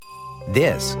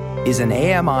This is an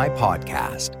AMI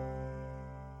podcast.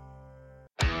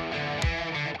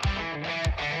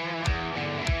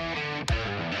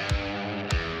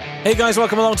 Hey guys,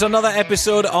 welcome along to another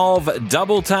episode of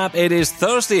Double Tap. It is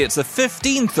Thursday, it's the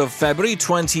 15th of February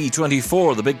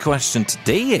 2024. The big question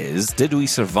today is, did we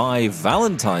survive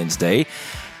Valentine's Day?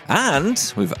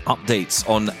 And we've updates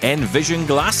on Envision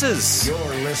glasses. You're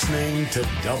listening to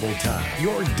Double Tap,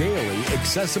 your daily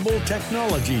accessible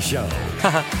technology show.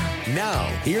 Now,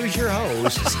 here's your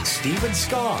hosts, Stephen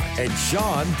Scott and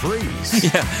Sean Priest.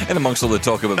 Yeah, and amongst all the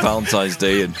talk about Valentine's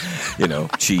Day and,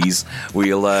 cheese,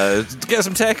 we'll get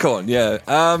some tech on, yeah.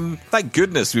 Thank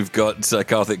goodness we've got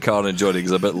Karthik Karnan joining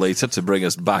us a bit later to bring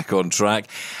us back on track.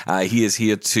 He is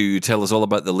here to tell us all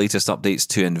about the latest updates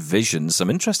to Envision. Some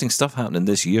interesting stuff happening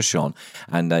this year, Sean,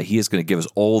 and he is going to give us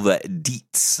all the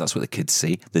deets. That's what the kids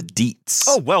say, the deets.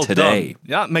 Oh, well today. Done.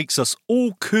 That makes us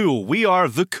all cool. We are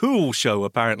the cool show,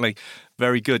 apparently.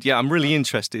 Very good. Yeah, I'm really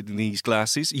interested in these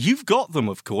glasses. You've got them,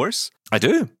 of course. I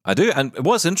do. And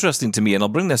what's interesting to me, and I'll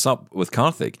bring this up with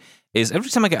Karthik, is every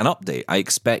time I get an update, I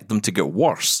expect them to get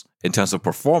worse in terms of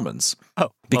performance. Oh,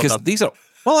 well because done. these are...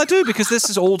 Well, I do, because this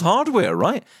is old hardware,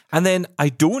 right? And then I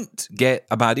don't get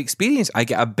a bad experience. I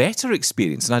get a better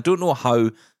experience, and I don't know how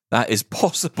that is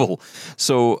possible.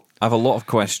 So I have a lot of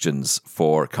questions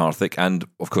for Karthik, and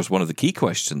of course, one of the key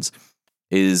questions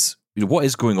is, what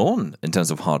is going on in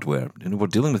terms of hardware? We're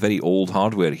dealing with very old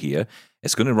hardware here.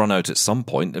 It's going to run out at some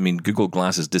point. I mean, Google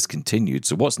Glass is discontinued.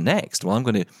 So what's next? Well, I'm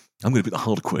going to put the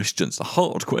hard questions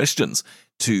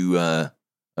to.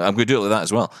 I'm going to do it like that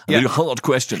as well. I'm going to do hard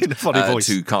questions in a funny voice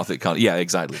to Karthik Karnan. Yeah,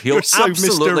 exactly. He'll You're so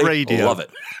absolutely Mr. Radio. love it.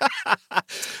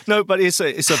 No, but it's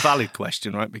a valid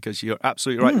question, right? Because you're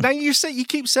absolutely right. Now you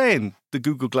keep saying the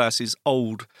Google Glass is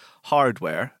old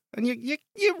hardware, and you're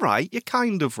right. You're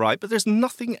kind of right, but there's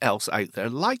nothing else out there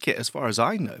like it, as far as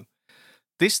I know.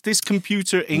 This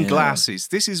computer in glasses,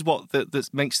 this is what that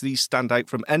makes these stand out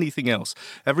from anything else.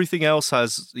 Everything else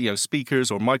has speakers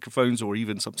or microphones or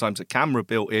even sometimes a camera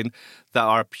built in that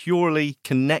are purely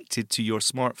connected to your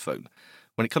smartphone.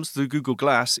 When it comes to the Google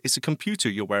Glass, it's a computer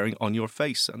you're wearing on your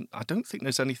face, and I don't think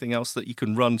there's anything else that you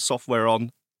can run software on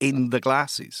in the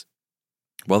glasses.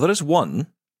 Well, there is one,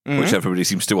 which everybody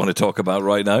seems to want to talk about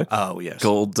right now. Oh, yes.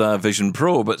 Called Vision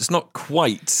Pro, but it's not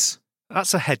quite.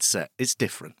 That's a headset. It's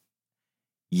different.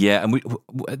 Yeah, and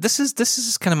this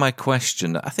is kind of my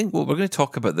question. I think we're going to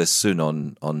talk about this soon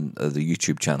on the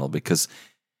YouTube channel, because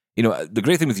the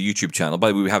great thing with the YouTube channel. By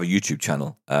the way, we have a YouTube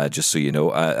channel, just so you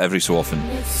know. Every so often,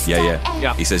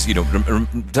 yeah. He says,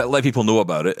 let people know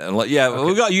about it, and we've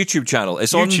got a YouTube channel.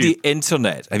 It's on the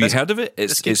internet. Have you heard of it?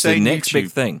 It's the next YouTube.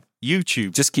 big thing.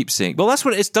 YouTube. Just keep saying. Well, that's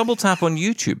what it's. Double Tap on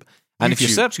YouTube. And if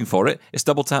you're searching for it, it's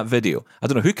Double Tap Video. I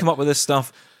don't know who came up with this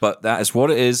stuff, but that is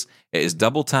what it is. It is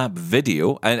Double Tap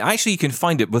Video. And actually, you can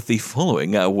find it with the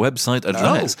following website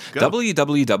address.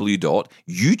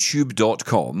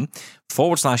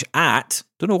 www.youtube.com/@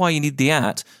 Don't know why you need the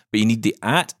 @ but you need the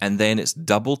 @ and then it's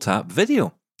Double Tap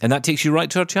Video. And that takes you right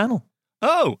to our channel.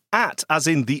 Oh, @ as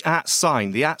in the @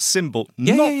 sign, the @ symbol.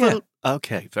 Yeah.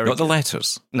 Okay, very Not good. the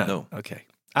letters. No. Okay.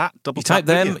 Double You Tap type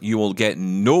them, Video. you will get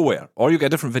nowhere. Or you'll get a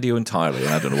different video entirely.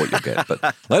 I don't know what you'll get,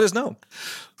 but let us know.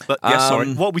 But yes,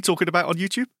 sorry. What are we talking about on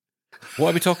YouTube? What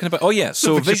are we talking about? Oh, yeah.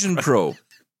 So Vision Pro.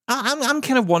 I'm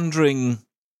kind of wondering,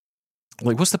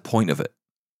 what's the point of it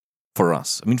for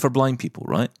us? I mean, for blind people,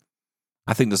 right?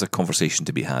 I think there's a conversation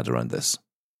to be had around this.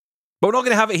 But we're not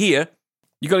going to have it here.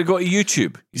 You got to go to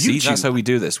YouTube. See, that's how we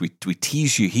do this. We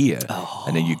tease you here,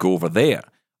 and then you go over there.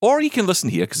 Or you can listen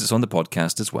here, because it's on the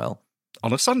podcast as well.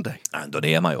 On a Sunday. And on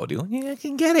AMI Audio. Yeah, you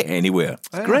can get it anywhere.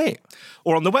 It's great.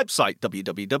 Or on the website,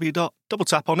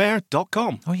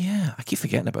 www.doubletaponair.com. Oh, yeah. I keep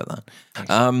forgetting about that.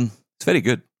 It's very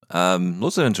good.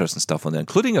 Lots of interesting stuff on there,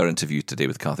 including our interview today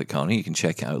with Karthik Karnan. You can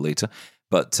check it out later.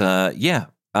 But, look,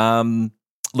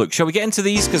 shall we get into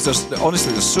these? Because there's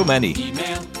so many.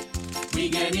 Email. We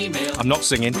get email. I'm not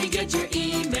singing. We get your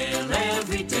email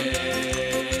every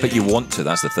day. But you want to,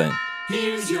 that's the thing.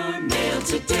 Here's your mail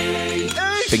today.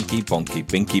 Binky bonky,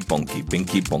 binky bonky,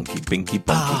 binky bonky, binky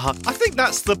bonky. I think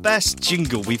that's the best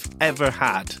jingle we've ever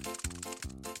had.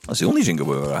 That's the only jingle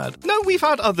we've ever had. No, we've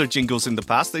had other jingles in the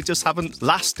past. They just haven't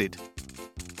lasted. What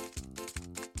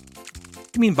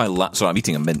do you mean by Sorry, I'm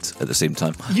eating a mint at the same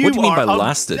time. What do You you mean by are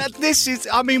lasted?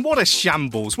 What a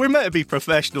shambles. We're meant to be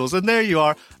professionals, and there you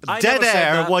are, dead never said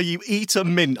air that. while you eat a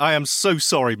mint. I am so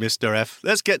sorry, Mr. F.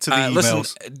 Let's get to the emails. Listen,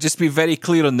 just be very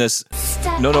clear on this.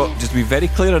 No, just be very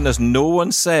clear on this. No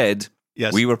one said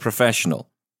we were professional.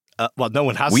 Well, no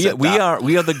one has we said that.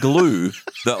 We are the glue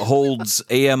that holds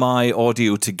AMI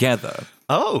audio together.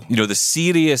 Oh. You know, the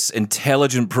serious,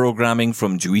 intelligent programming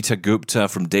from Juita Gupta,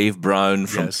 from Dave Brown,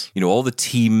 from, Yes. you know, all the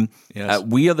team. Yes.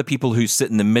 We are the people who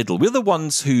sit in the middle. We're the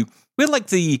ones who, we're like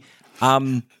the...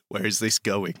 Where is this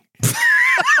going?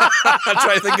 I'm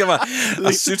trying to think of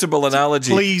a suitable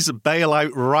analogy. Please bail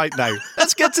out right now.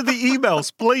 Let's get to the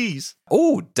emails, please.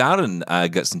 Oh, Darren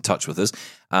gets in touch with us.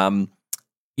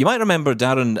 You might remember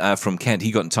Darren from Kent.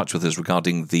 He got in touch with us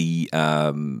regarding the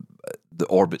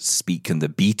Orbit Speak and the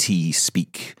BT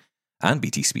Speak and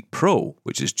BT Speak Pro,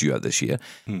 which is due out this year.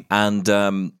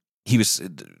 And he was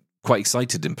quite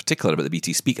excited in particular about the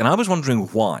BT Speak. And I was wondering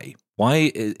why.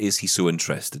 Why is he so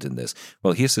interested in this?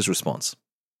 Well, here's his response.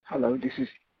 Hello, this is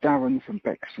Darren from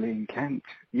Bexley in Kent.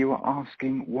 You are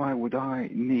asking why would I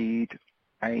need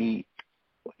either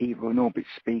an Orbit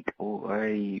Speak or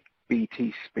a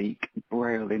BT Speak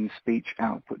Braille in speech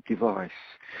output device?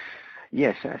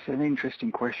 Yes, that's an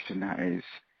interesting question, that is.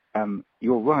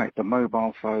 You're right, the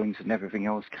mobile phones and everything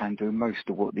else can do most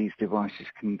of what these devices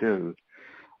can do.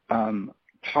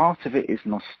 Part of it is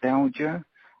nostalgia.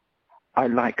 I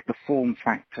like the form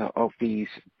factor of these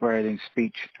Braille in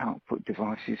speech output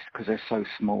devices because they're so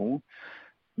small.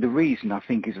 The reason I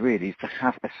think is really to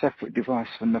have a separate device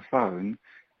from the phone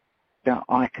that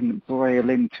I can Braille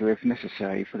into if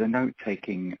necessary for the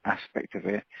note-taking aspect of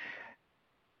it.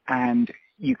 And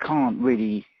you can't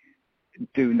really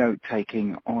do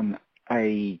note-taking on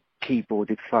a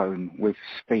keyboarded phone with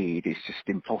speed. It's just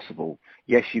impossible.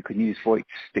 Yes, you can use voice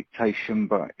dictation,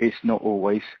 but it's not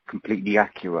always completely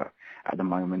accurate at the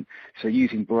moment. So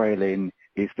using Braille in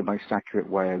is the most accurate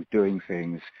way of doing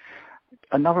things.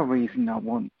 Another reason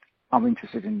I'm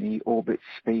interested in the Orbit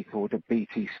Speak or the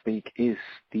BT Speak is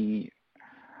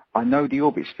I know the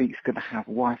Orbit Speak is going to have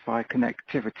Wi-Fi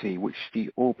connectivity, which the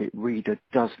Orbit Reader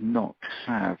does not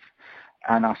have,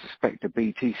 and I suspect the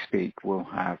BT Speak will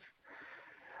have.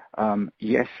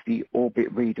 Yes, the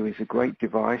Orbit Reader is a great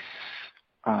device,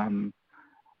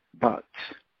 but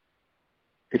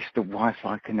it's the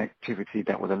Wi-Fi connectivity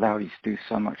that will allow you to do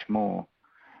so much more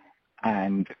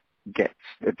and get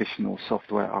additional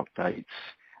software updates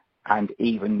and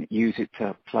even use it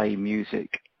to play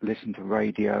music, listen to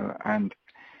radio, and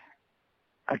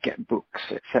get books,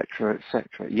 etc.,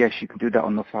 etc. Yes, you can do that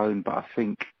on the phone, but I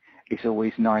think it's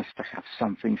always nice to have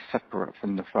something separate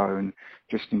from the phone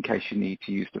just in case you need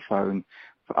to use the phone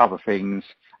for other things,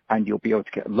 and you'll be able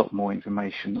to get a lot more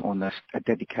information on a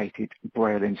dedicated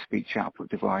Braille in speech output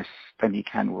device than you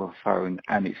can with a phone,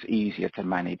 and it's easier to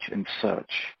manage and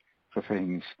search for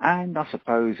things. And I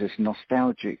suppose there's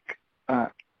nostalgic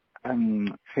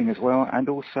thing as well, and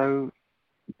also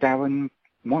Darren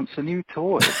wants a new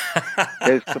toy.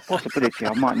 There's the possibility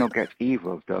I might not get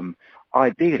either of them.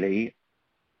 Ideally,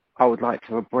 I would like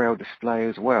to have a Braille display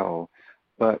as well,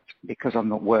 but because I'm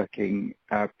not working,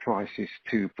 price is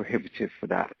too prohibitive for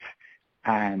that.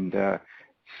 And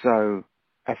so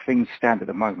as things stand at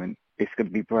the moment, it's going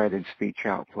to be Braille in speech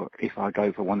output if I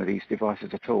go for one of these devices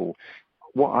at all.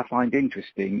 What I find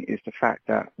interesting is the fact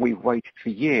that we've waited for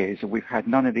years and we've had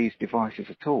none of these devices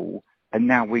at all, and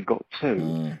now we got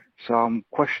two. So I'm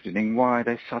questioning why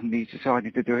they suddenly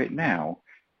decided to do it now.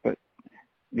 But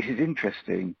this is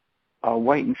interesting. I'll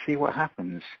wait and see what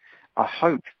happens. I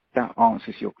hope that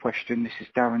answers your question. This is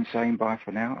Darren saying bye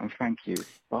for now, and thank you.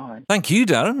 Bye. Thank you,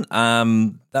 Darren.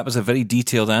 That was a very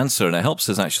detailed answer, and it helps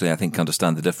us actually, I think,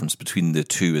 understand the difference between the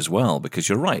two as well, because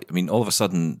you're right. I mean, all of a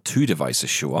sudden, two devices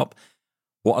show up.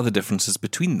 What are the differences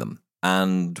between them?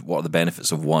 And what are the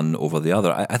benefits of one over the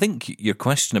other? I think your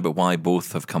question about why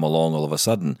both have come along all of a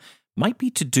sudden might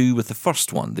be to do with the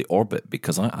first one, the Orbit,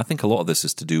 because I think a lot of this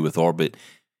is to do with Orbit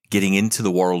getting into the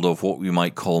world of what we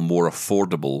might call more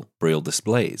affordable Braille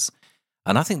displays.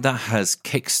 And I think that has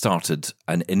kick-started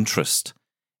an interest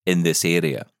in this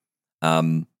area. I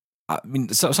mean,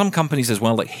 some companies as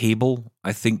well, like Hable,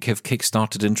 I think have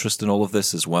kick-started interest in all of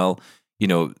this as well. You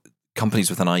know, companies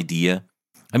with an idea.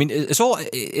 I mean,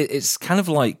 it's kind of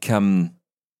like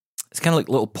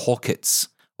little pockets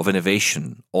of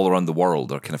innovation all around the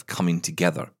world are kind of coming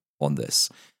together on this.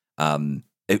 Or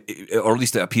at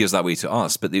least it appears that way to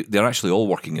us, but they're actually all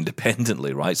working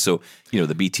independently, right? So, you know,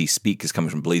 the BT Speak is coming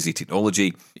from Blazy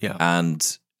Technology,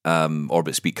 and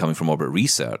Orbit Speak coming from Orbit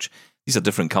Research. These are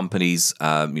different companies.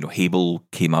 You know, Hable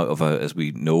came out of as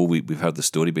we know, we've heard the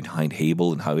story behind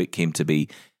Hable and how it came to be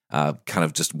kind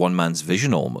of just one man's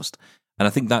vision almost. And I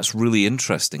think that's really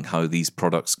interesting how these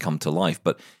products come to life.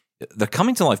 But they're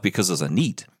coming to life because there's a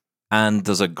need, and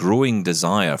there's a growing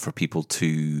desire for people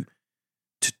to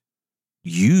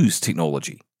use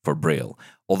technology for Braille.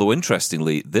 Although,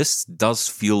 interestingly, this does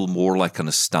feel more like a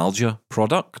nostalgia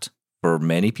product for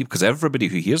many people, because everybody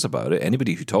who hears about it,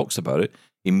 anybody who talks about it,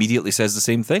 immediately says the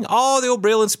same thing. Oh, the old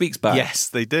Braille and Speak's back. Yes,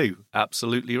 they do.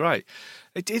 Absolutely right.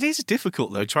 It is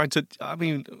difficult, though, trying to... I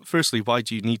mean, firstly, why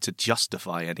do you need to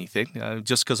justify anything?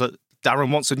 Just because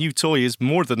Darren wants a new toy is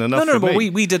more than enough for me.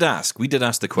 But we did ask. We did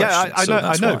ask the question. Yeah,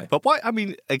 I know. Why. But why? I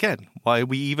mean, again, why are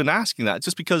we even asking that?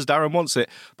 Just because Darren wants it.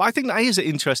 But I think that is an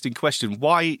interesting question.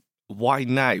 Why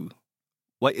now?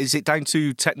 Is it down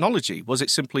to technology? Was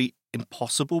it simply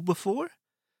impossible before?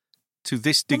 To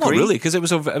this degree? Well, not really, because it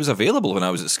was available when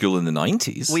I was at school in the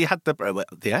 90s. We had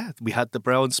the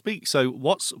Braille and Speak. So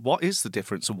what is the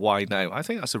difference and why now? I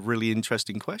think that's a really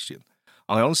interesting question.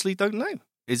 I honestly don't know.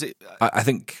 Is it? I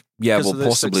think, yeah, because well, of the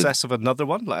possibly success of another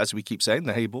one, like, as we keep saying,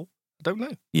 the Hable. I don't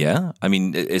know. Yeah, I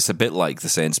mean, it's a bit like the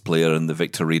Sense Player and the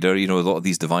Victor Reader. You know, a lot of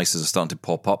these devices are starting to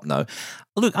pop up now.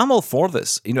 Look, I'm all for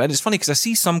this. You know, and it's funny because I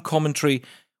see some commentary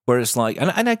where it's like,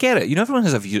 and I get it. You know, everyone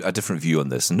has a different view on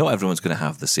this, and not everyone's going to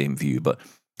have the same view. But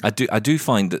I do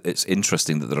find that it's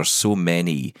interesting that there are so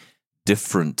many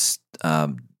different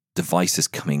devices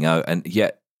coming out, and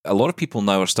yet a lot of people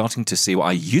now are starting to say what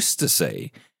I used to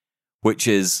say, which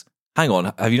is, hang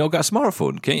on, have you not got a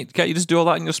smartphone? Can't you just do all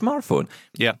that on your smartphone?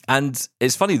 Yeah. And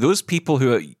it's funny, those people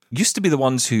who used to be the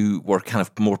ones who were kind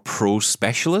of more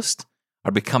pro-specialist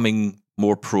are becoming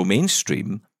more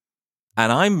pro-mainstream.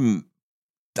 And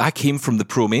I came from the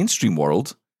pro-mainstream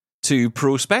world to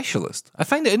pro-specialist. I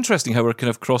find it interesting how we're kind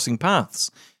of crossing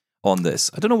paths on this.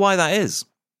 I don't know why that is.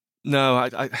 No,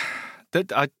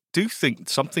 I do think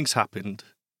something's happened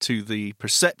to the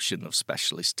perception of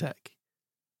specialist tech.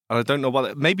 And I don't know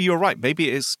why. Maybe you're right. Maybe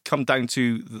it has come down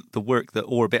to the work that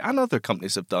Orbit and other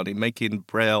companies have done in making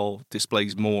Braille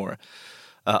displays more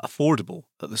affordable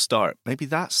at the start. Maybe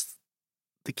that's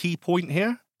the key point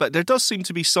here. But there does seem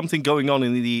to be something going on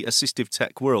in the assistive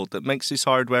tech world that makes this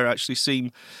hardware actually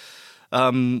seem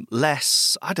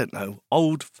less, I don't know,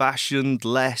 old-fashioned,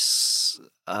 less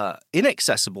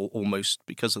inaccessible almost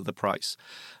because of the price.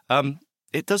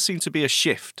 It does seem to be a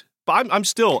shift. But I'm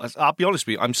still, I'll be honest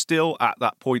with you, I'm still at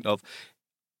that point of,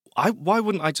 why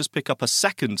wouldn't I just pick up a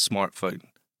second smartphone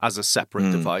as a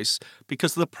separate device?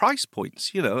 Because of the price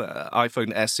points, you know,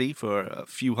 iPhone SE for a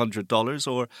few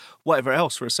 $100s or whatever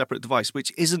else for a separate device,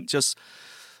 which isn't just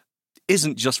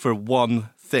for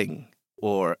one thing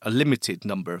or a limited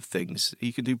number of things.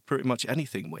 You can do pretty much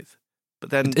anything with. But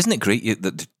then, isn't it great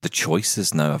that the choice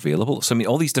is now available? So I mean,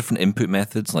 all these different input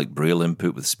methods, like Braille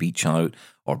input with speech out,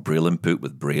 or Braille input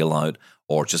with Braille out,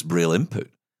 or just Braille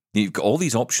input. You've got all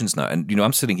these options now, and you know,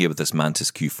 I'm sitting here with this Mantis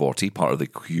Q40, part of the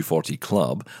Q40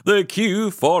 Club. The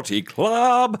Q40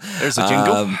 Club. There's a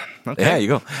jingle. Okay. Yeah, you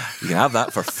go. You can have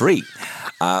that for free.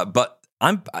 But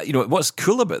you know, what's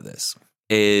cool about this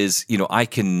is, you know, I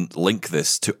can link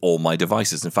this to all my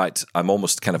devices. In fact, I'm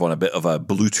almost kind of on a bit of a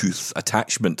Bluetooth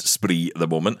attachment spree at the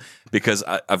moment because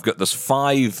I've got this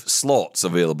 5 slots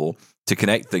available to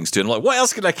connect things to. And I'm like, what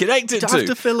else can I connect it to? Have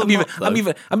to fill them up, I'm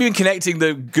even connecting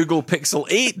the Google Pixel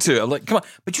 8 to it. I'm like, come on.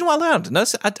 But you know what I learned? And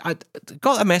I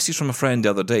got a message from a friend the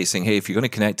other day saying, hey, if you're going to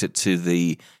connect it to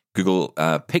the Google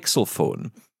Pixel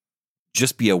phone,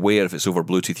 just be aware if it's over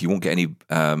Bluetooth, you won't get any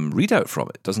readout from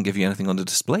it. It doesn't give you anything on the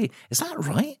display. Is that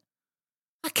right?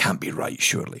 That can't be right,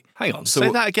 surely. Hang on, say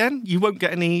that again? You won't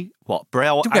get any,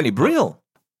 Braille output? You don't get any Braille.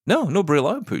 No Braille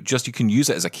output. Just you can use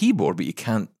it as a keyboard, but you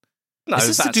can't. No, is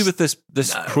this to do with this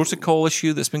protocol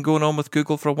issue that's been going on with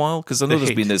Google for a while? Because I know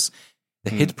there's been the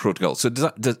HID protocol. So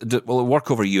will it work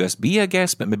over USB, I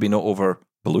guess, but maybe not over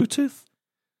Bluetooth?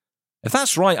 If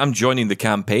that's right, I'm joining the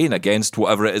campaign against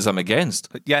whatever it is I'm against.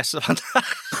 Yes.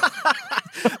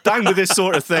 Down with this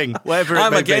sort of thing, whatever it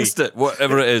I'm may against be. it,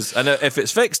 whatever it is. And if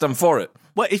it's fixed, I'm for it.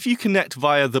 Well, if you connect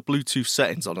via the Bluetooth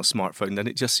settings on a smartphone, then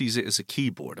it just sees it as a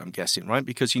keyboard, I'm guessing, right?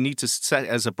 Because you need to set it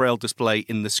as a Braille display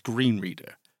in the screen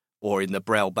reader or in the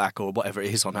Braille back or whatever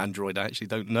it is on Android. I actually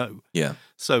don't know. Yeah.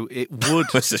 So it would...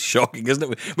 This is shocking,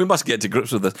 isn't it? We must get to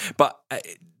grips with this. But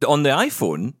on the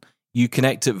iPhone, you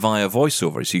connect it via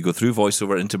VoiceOver. So you go through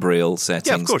VoiceOver into Braille settings.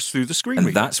 Yeah, of course, through the screen and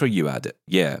reader. That's where you add it.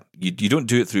 Yeah. You don't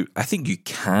do it through... I think you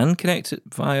can connect it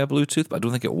via Bluetooth, but I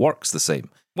don't think it works the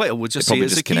same. Well, we'll just it probably see it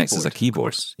as just a connects keyboard, as a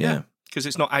keyboard. Yeah. Because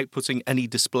it's not outputting any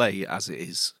display as it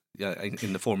is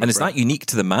in the form and of is Braille. that unique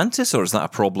to the Mantis, or is that a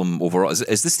problem overall?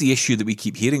 Is this the issue that we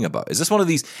keep hearing about? Is this one of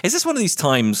these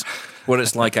times where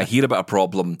it's like I hear about a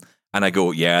problem and I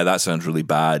go, yeah, that sounds really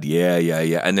bad. Yeah.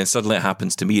 And then suddenly it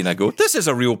happens to me and I go, this is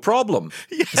a real problem.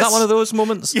 Yes. Is that one of those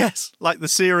moments? Yes, like the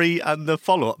Siri and the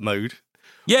follow-up mode.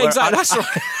 Yeah, exactly. That's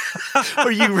right.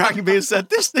 Where you rang me and said,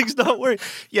 this thing's not working.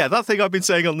 Yeah, that thing I've been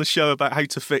saying on the show about how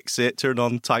to fix it, turn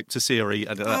on type to Siri.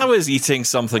 And, I was eating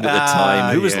something at the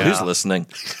time. Who's listening?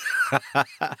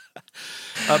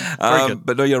 Very good.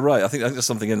 But no, you're right. I think there's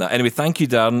something in that. Anyway, thank you,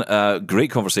 Darren.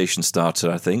 Great conversation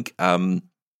starter, I think. I'm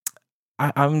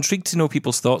intrigued to know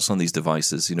people's thoughts on these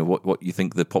devices, what you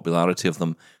think the popularity of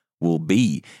them will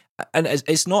be. And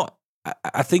it's not,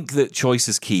 I think that choice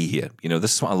is key here.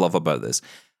 This is what I love about this.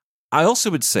 I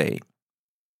also would say,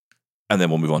 and then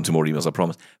we'll move on to more emails, I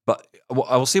promise. But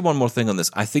I will say one more thing on this.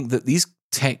 I think that these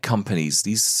tech companies,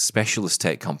 these specialist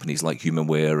tech companies like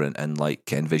HumanWare and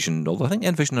like Envision, although I think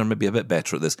Envision are maybe a bit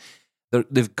better at this,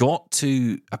 they've got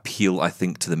to appeal, I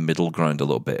think, to the middle ground a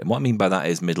little bit. And what I mean by that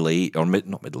is middle-age, or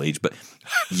not middle-age, but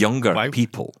younger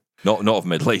people. Not of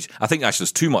middle-age. I think actually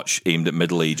it's too much aimed at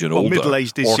middle-age and older.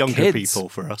 Middle-aged is younger kids. people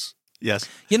for us. Yes.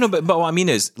 But what I mean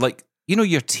is, like,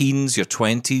 your teens, your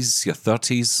 20s, your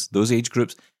 30s, those age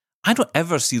groups, I don't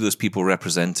ever see those people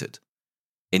represented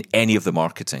in any of the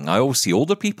marketing. I always see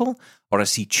older people or I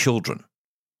see children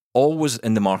always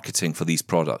in the marketing for these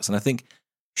products. And I think,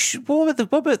 what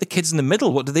about the kids in the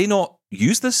middle? What, do they not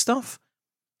use this stuff?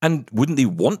 And wouldn't they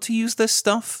want to use this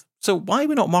stuff? So why are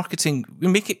we not marketing?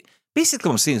 Basically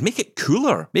what I'm saying is make it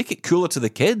cooler. Make it cooler to the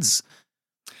kids.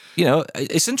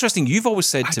 It's interesting. You've always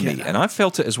said to me, and I've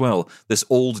felt it as well, this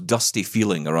old dusty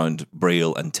feeling around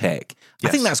Braille and tech. Yes.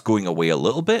 I think that's going away a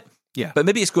little bit. Yeah. But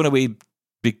maybe it's going away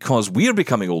because we're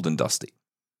becoming old and dusty.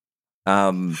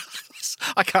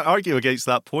 I can't argue against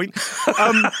that point.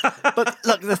 But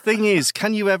look, the thing is,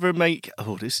 can you ever make...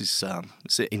 Oh, this is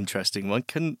it's an interesting one.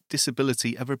 Can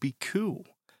disability ever be cool?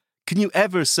 Can you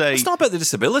ever say... It's not about the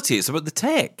disability, it's about the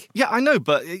tech. Yeah, I know,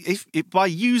 but if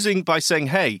by saying,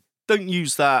 hey, don't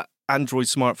use that Android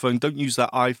smartphone, don't use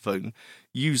that iPhone,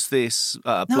 use this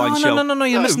blind shell. No,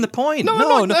 you're missing the point.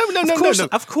 No.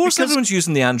 Of course everyone's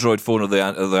using the Android phone or the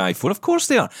iPhone. Of course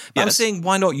they are. But I'm saying,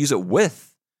 why not use it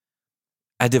with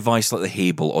a device like the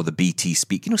Hable or the BT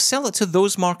Speak? Sell it to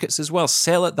those markets as well.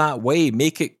 Sell it that way.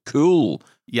 Make it cool.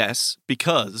 Yes,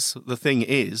 because the thing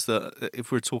is that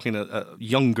if we're talking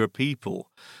younger people,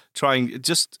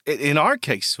 in our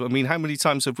case, I mean, how many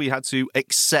times have we had to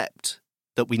accept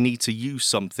that we need to use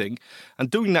something,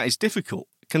 and doing that is difficult.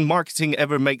 Can marketing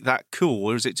ever make that cool,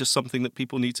 or is it just something that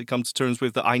people need to come to terms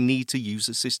with, that I need to use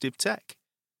assistive tech?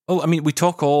 Well, I mean, we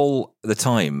talk all the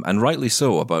time, and rightly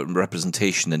so, about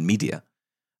representation in media.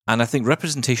 And I think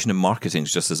representation in marketing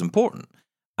is just as important,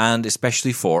 and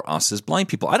especially for us as blind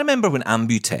people. I remember when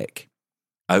Ambutech,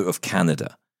 out of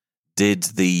Canada, did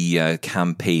the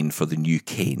campaign for the new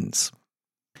canes.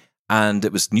 And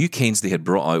it was new canes they had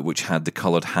brought out which had the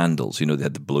coloured handles. They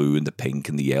had the blue and the pink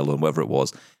and the yellow and whatever it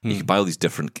was. You could buy all these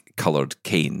different coloured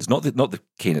canes. Not the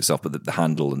cane itself, but the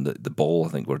handle and the ball, I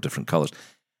think, were different colours.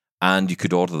 And you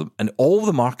could order them. And all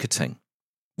the marketing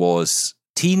was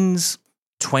teens,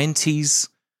 20s,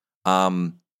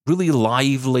 really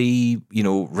lively,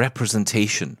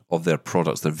 representation of their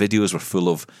products. Their videos were full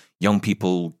of young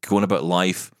people going about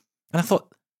life. And I thought,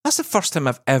 that's the first time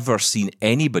I've ever seen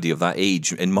anybody of that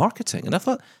age in marketing, and I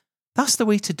thought that's the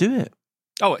way to do it.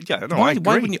 Oh yeah, no, I agree.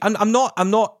 Why wouldn't you? I'm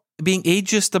not being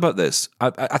ageist about this.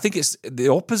 I think it's the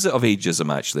opposite of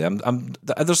ageism. Actually,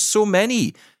 there's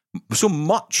so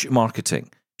much marketing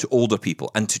to older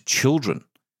people and to children,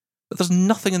 but there's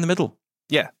nothing in the middle.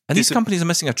 Yeah, and these companies are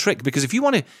missing a trick, because if you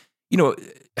want to,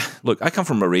 look, I come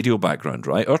from a radio background,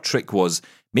 right? Our trick was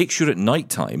make sure at night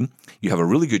time you have a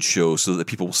really good show so that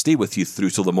people will stay with you through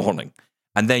till the morning.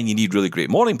 And then you need really great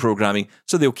morning programming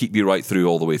so they'll keep you right through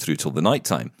all the way through till the night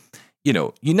time.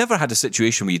 You never had a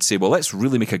situation where you'd say, well, let's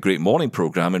really make a great morning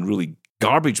program and really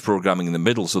garbage programming in the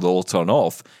middle so they'll all turn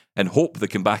off and hope they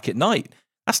come back at night.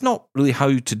 That's not really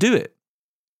how to do it.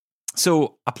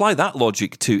 So apply that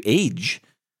logic to age.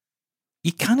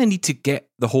 You kind of need to get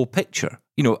the whole picture.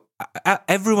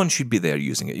 Everyone should be there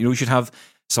using it. You should have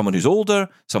someone who's older,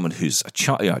 someone who's a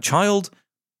child,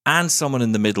 and someone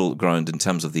in the middle ground in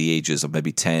terms of the ages of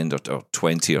maybe 10 or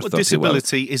 20 or 30.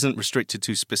 Disability isn't restricted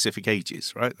to specific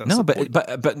ages, right? No, but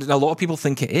a lot of people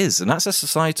think it is, and that's a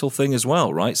societal thing as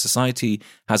well, right? Society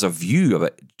has a view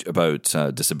about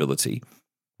disability,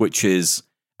 which is,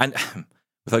 and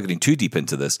without getting too deep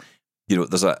into this,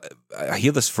 I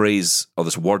hear this phrase or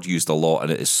this word used a lot,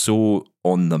 and it is so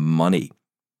on the money.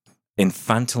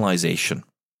 Infantilization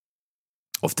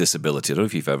of disability. I don't know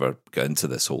if you've ever got into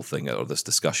this whole thing or this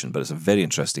discussion, but it's a very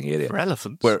interesting area. For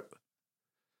elephants?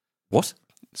 What?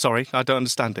 Sorry, I don't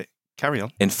understand it. Carry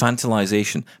on.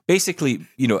 Infantilization. Basically,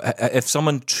 if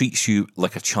someone treats you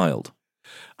like a child.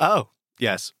 Oh,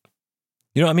 yes.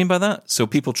 You know what I mean by that? So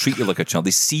people treat you like a child.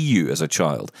 They see you as a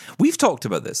child. We've talked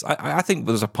about this. I think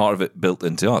there's a part of it built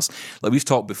into us. Like we've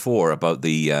talked before about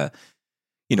the,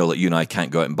 like you and I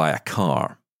can't go out and buy a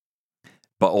car.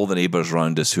 But all the neighbours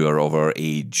around us who are of our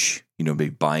age, maybe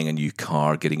buying a new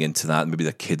car, getting into that. Maybe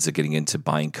their kids are getting into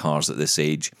buying cars at this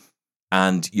age,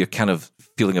 and you're kind of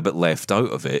feeling a bit left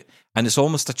out of it. And it's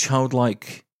almost a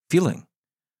childlike feeling.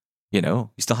 You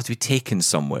still have to be taken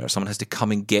somewhere. Someone has to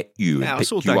come and get you and it's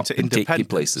all pick you down up to and take you independence,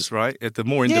 places. right? The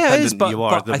more independent you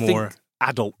are, the more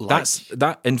adult-like.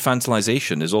 That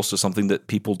infantilization is also something that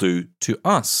people do to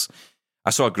us. I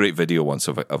saw a great video once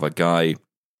of a guy,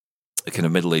 a kind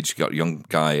of middle-aged young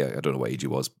guy. I don't know what age he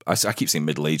was. I keep saying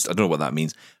middle-aged. I don't know what that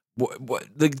means.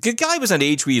 The guy was an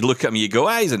age where you look at him and you go,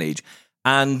 he's an age.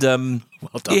 And well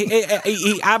done.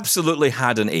 He absolutely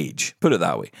had an age, put it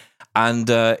that way. And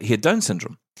he had Down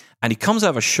syndrome. And he comes out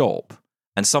of a shop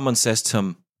and someone says to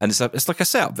him, and it's like a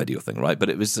setup video thing, right? But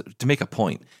it was to make a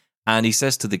point. And he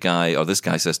says to the guy, or this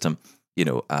guy says to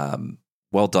him,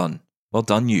 well done. Well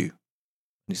done, you. And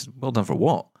he says, well done for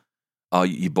what? Oh,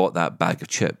 you bought that bag of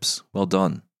chips. Well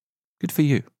done. Good for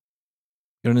you.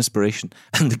 You're an inspiration.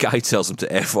 And the guy tells him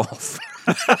to F off.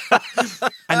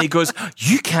 And he goes,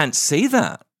 you can't say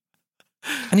that.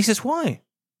 And he says, why?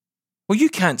 Well, you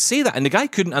can't say that. And the guy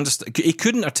couldn't understand. He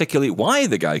couldn't articulate why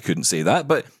the guy couldn't say that,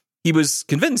 but he was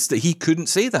convinced that he couldn't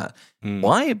say that.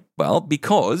 Why? Well,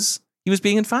 because he was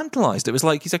being infantilized. It was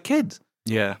like he's a kid.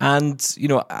 Yeah. And,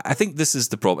 I think this is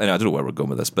the problem. And I don't know where we're going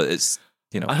with this, but it's,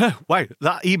 I know. Wow,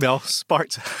 that email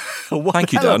sparked a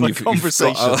Thank you, Dan. You've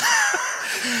conversation.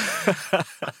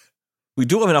 We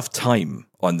don't have enough time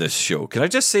on this show. Can I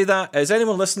just say that? Is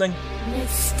anyone listening?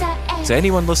 Is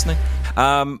anyone listening?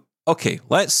 Okay,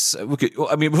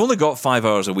 we've only got 5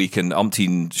 hours a week and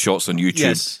umpteen shots on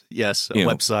YouTube. Yes, a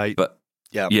website. But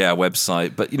yeah, a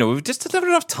website. But, we've just don't have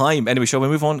enough time. Anyway, shall we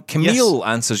move on? Camille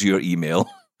answers your email.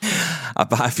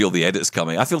 I feel the edit's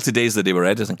coming. I feel today's the day we're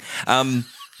editing.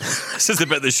 This is the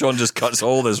bit that Sean just cuts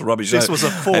all this rubbish out. This was a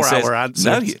 4-hour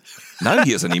answer. Now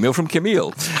here's an email from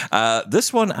Camille.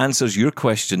 This one answers your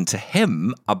question to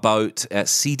him about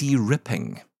CD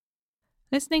ripping.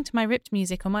 Listening to my ripped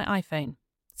music on my iPhone.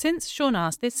 Since Sean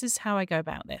asked, this is how I go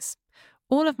about this.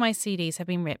 All of my CDs have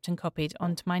been ripped and copied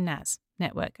onto my NAS,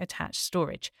 Network Attached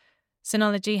Storage.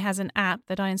 Synology has an app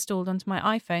that I installed onto my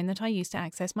iPhone that I use to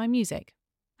access my music.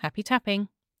 Happy tapping.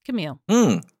 Camille.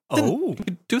 You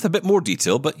could do with a bit more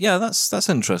detail, but yeah, that's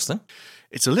interesting.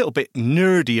 It's a little bit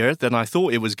nerdier than I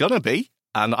thought it was going to be,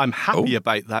 and I'm happy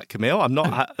about that, Camille. I'm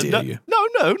not.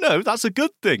 No, that's a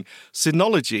good thing.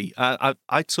 Synology.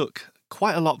 I took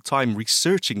quite a lot of time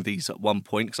researching these at one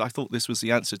point because I thought this was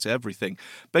the answer to everything.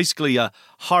 Basically, a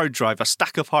hard drive, a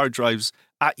stack of hard drives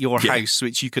at your house,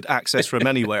 which you could access from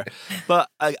anywhere. But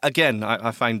again,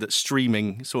 I find that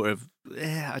streaming sort of,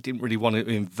 I didn't really want to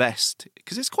invest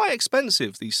because it's quite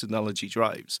expensive, these Synology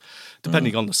drives,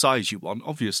 depending on the size you want,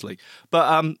 obviously.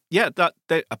 But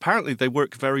apparently they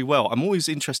work very well. I'm always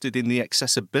interested in the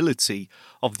accessibility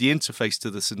of the interface to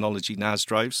the Synology NAS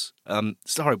drives.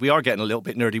 Sorry, we are getting a little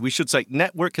bit nerdy. We should say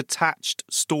network attached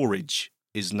storage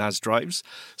is NAS drives.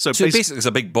 So basically it's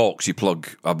a big box you plug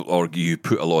or you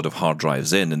put a lot of hard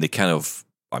drives in, and they kind of,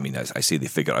 I say they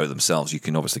figure it out themselves. You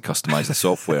can obviously customize the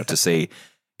software to say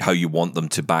how you want them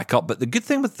to back up. But the good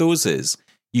thing with those is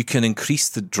you can increase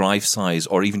the drive size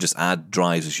or even just add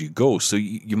drives as you go. So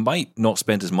you might not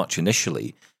spend as much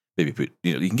initially. Maybe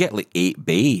you can get like 8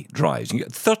 bay drives. You can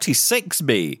get 36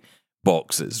 bay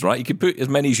boxes, right? You can put as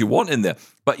many as you want in there.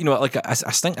 But, I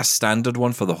think a standard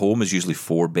one for the home is usually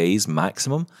 4 bays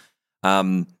maximum.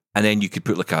 And then you could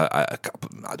put like a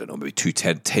I don't know, maybe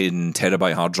 10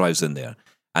 terabyte hard drives in there.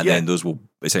 And then those will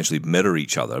essentially mirror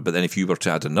each other. But then if you were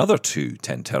to add another 2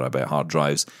 10 terabyte hard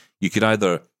drives, you could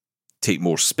either take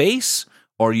more space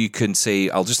or you can say,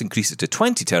 I'll just increase it to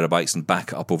 20 terabytes and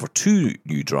back it up over 2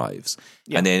 new drives.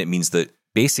 Yeah. And then it means that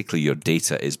basically your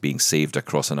data is being saved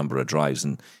across a number of drives.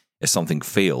 And if something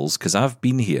fails, because I've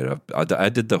been here, I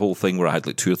did the whole thing where I had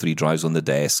like 2 or 3 drives on the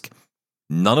desk,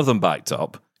 none of them backed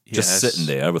up, just sitting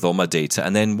there with all my data,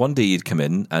 and then one day you'd come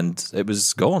in and it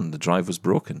was gone, the drive was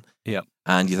broken. Yeah.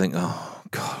 And you think, oh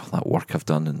God, all that work I've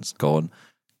done and it's gone.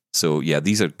 So yeah,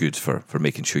 these are good for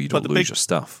making sure you don't lose your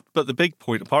stuff. But the big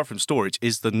point, apart from storage,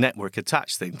 is the network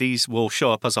attached thing. These will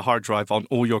show up as a hard drive on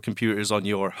all your computers on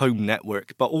your home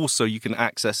network, but also you can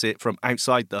access it from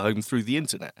outside the home through the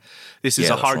internet. This is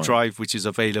a hard drive which is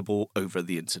available over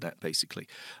the internet, basically.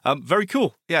 Very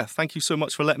cool. Yeah, thank you so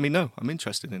much for letting me know. I'm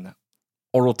interested in that.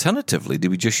 Or alternatively, do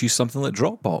we just use something like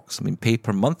Dropbox? Pay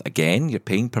per month. Again, you're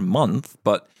paying per month,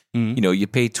 but you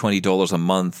pay $20 a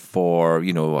month for,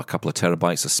 a couple of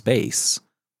terabytes of space.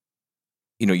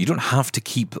 You don't have to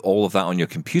keep all of that on your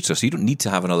computer, so you don't need to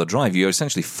have another drive. You're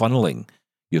essentially funneling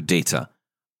your data.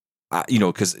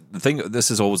 Because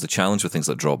this is always the challenge with things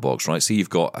like Dropbox, right? So you've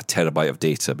got a terabyte of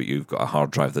data, but you've got a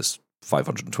hard drive that's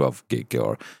 512 gig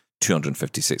or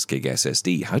 256 gig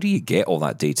SSD. How do you get all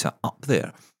that data up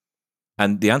there?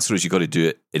 And the answer is you got to do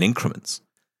it in increments.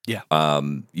 Yeah.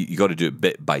 You got to do it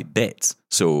bit by bit.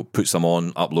 So put some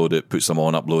on, upload it, put some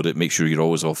on, upload it, make sure you're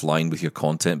always offline with your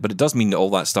content. But it does mean that all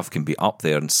that stuff can be up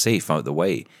there and safe out the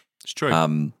way. It's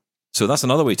true. So that's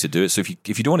another way to do it. So if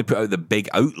you don't want to put out the big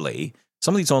outlay,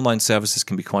 some of these online services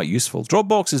can be quite useful.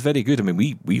 Dropbox is very good. I mean,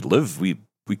 we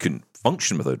couldn't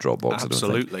function without Dropbox.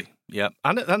 Absolutely. I don't think. Yeah.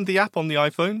 And the app on the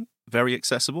iPhone, very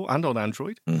accessible, and on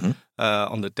Android,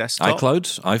 on the desktop.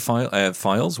 iCloud,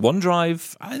 Files,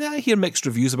 OneDrive. I hear mixed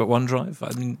reviews about OneDrive.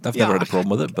 I mean, I've never had a problem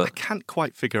with it, but I can't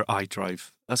quite figure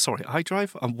iDrive and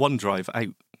OneDrive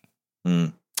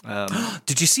out.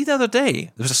 Did you see the other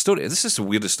day? There was a story. This is the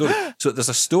weirdest story. So there's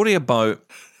a story about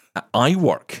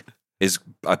iWork is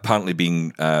apparently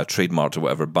being trademarked or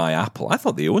whatever by Apple. I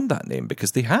thought they owned that name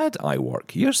because they had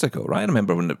iWork years ago, right? I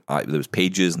remember when there was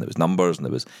Pages and there was Numbers and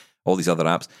there was all these other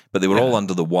apps, but they were all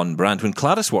under the one brand. When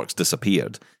ClarisWorks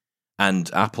disappeared and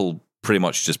Apple pretty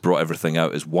much just brought everything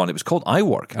out as one, it was called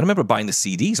iWork. I remember buying the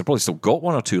CDs. I probably still got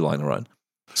one or two lying around.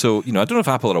 So, I don't know if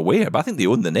Apple are aware, but I think they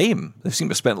own the name. They seem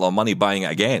to have spent a lot of money buying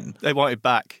it again. They want it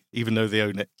back, even though they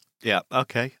own it. Yeah,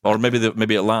 okay. Or maybe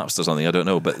it lapsed or something, I don't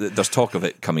know. But there's talk of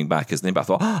it coming back, isn't it? But I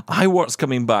thought, iWork's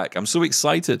coming back. I'm so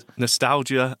excited.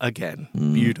 Nostalgia again.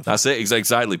 Beautiful. That's it,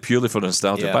 exactly. Purely for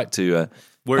nostalgia. Yeah. Back to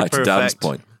WordPerfect, Dan's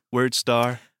point.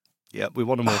 WordStar. Yeah, we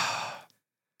want them all.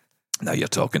 Now you're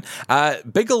talking.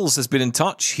 Biggles has been in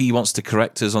touch. He wants to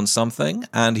correct us on something,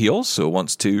 and he also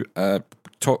wants to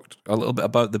talk a little bit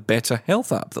about the Better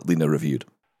Health app that Lena reviewed.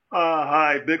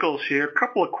 Hi, Biggles here. A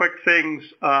couple of quick things.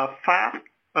 FAP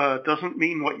doesn't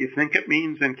mean what you think it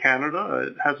means in Canada.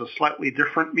 It has a slightly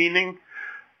different meaning.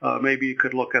 Maybe you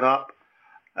could look it up.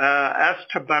 As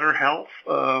to Better Health,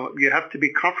 you have to be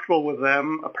comfortable with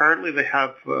them. Apparently they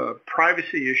have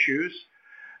privacy issues,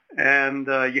 and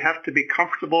you have to be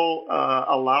comfortable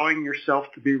allowing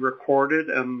yourself to be recorded.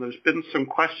 And there's been some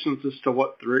questions as to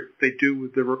what they do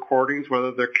with the recordings,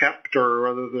 whether they're kept or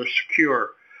whether they're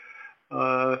secure.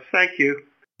 Thank you.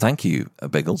 Thank you,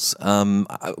 Biggles.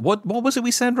 What was it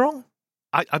we said wrong?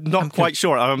 I'm not quite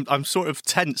sure. I'm sort of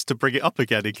tense to bring it up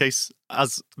again in case,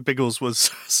 as Biggles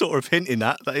was sort of hinting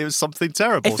at, that it was something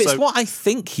terrible. If it's what I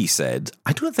think he said,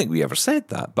 I don't think we ever said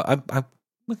that, but I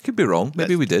could be wrong.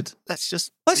 Maybe we did. Let's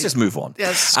just move on.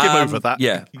 Yeah, skim over that.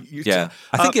 Yeah.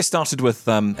 I think it started with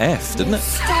F, didn't it?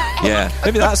 Yeah.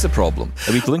 Maybe that's the problem.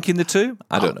 Are we linking the two?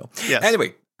 I don't know. Yes.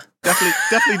 Anyway.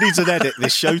 Definitely needs an edit,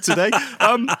 this show today.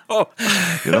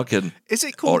 You're not kidding. Is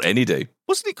it called... Or any day.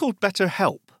 Wasn't it called Better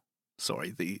Help?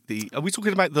 Sorry, are we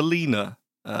talking about the Lena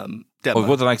demo? Oh,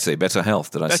 what did I say? Better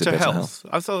Health? Did I say Better Health?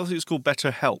 I thought it was called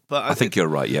Better Help. But I think you're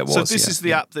right. Yeah, it was. So this is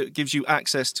the app that gives you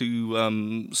access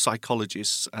to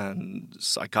psychologists and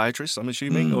psychiatrists, I'm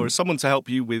assuming, or someone to help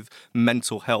you with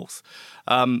mental health.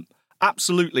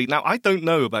 Absolutely. Now, I don't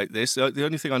know about this. The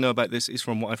only thing I know about this is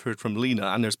from what I've heard from Lena,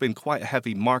 and there's been quite a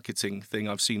heavy marketing thing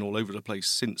I've seen all over the place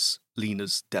since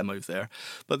Lena's demo there.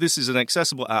 But this is an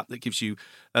accessible app that gives you,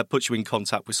 puts you in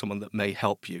contact with someone that may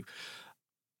help you.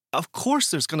 Of course,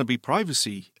 there's going to be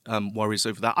privacy worries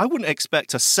over that. I wouldn't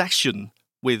expect a session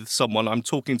with someone I'm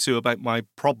talking to about my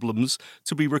problems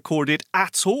to be recorded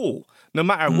at all. No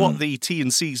matter what the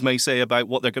T&Cs may say about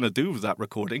what they're going to do with that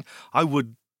recording, I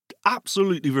would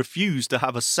absolutely refuse to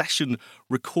have a session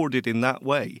recorded in that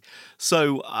way.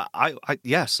 So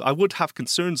yes, I would have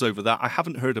concerns over that. I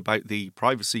haven't heard about the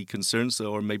privacy concerns,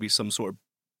 or maybe some sort of,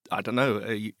 I don't know,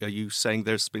 are you saying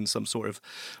there's been some sort of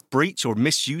breach or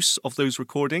misuse of those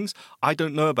recordings? I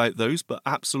don't know about those, but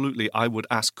absolutely I would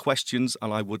ask questions,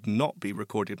 and I would not be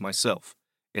recorded myself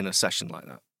in a session like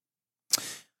that.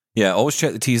 Yeah, always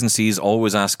check the T's and C's,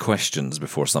 always ask questions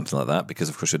before something like that, because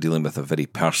of course you're dealing with a very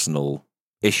personal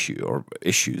issue or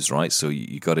issues, right? So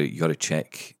you got to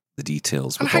check the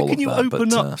details with all of that. And how can you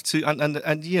open up to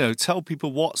and tell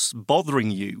people what's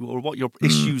bothering you or what your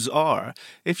issues are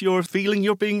if you're feeling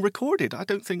you're being recorded? I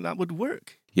don't think that would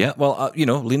work. Yeah, well,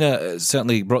 Lena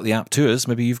certainly brought the app to us.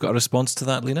 Maybe you've got a response to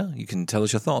that, Lena. You can tell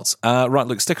us your thoughts. Right,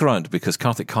 look, stick around because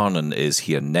Karthik Karnan is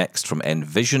here next from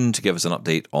Envision to give us an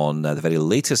update on the very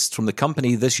latest from the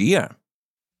company this year.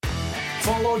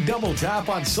 Follow Double Tap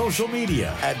on social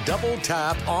media at Double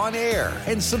Tap On Air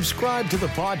and subscribe to the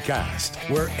podcast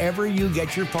wherever you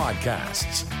get your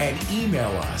podcasts, and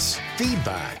email us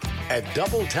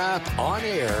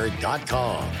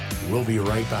feedback@doubletaponair.com. We'll be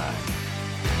right back.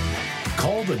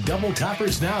 Call the Double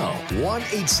Tappers now,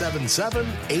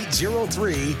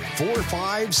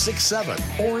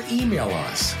 1-877-803-4567, or email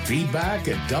us,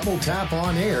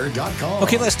 feedback@doubletaponair.com.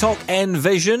 Okay, let's talk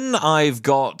Envision. I've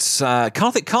got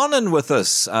Karthik Karnan with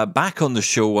us, back on the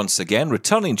show once again,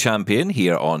 returning champion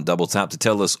here on Double Tap to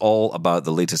tell us all about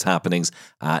the latest happenings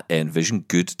at Envision.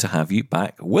 Good to have you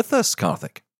back with us,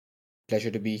 Karthik. Pleasure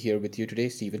to be here with you today,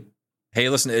 Stephen. Hey,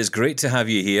 listen, it is great to have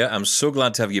you here. I'm so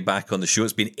glad to have you back on the show.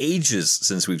 It's been ages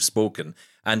since we've spoken,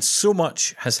 and so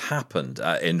much has happened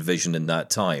at Envision in that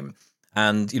time.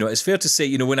 And, it's fair to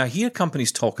say, when I hear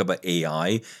companies talk about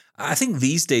AI, I think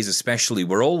these days especially,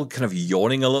 we're all kind of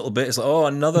yawning a little bit. It's like, oh,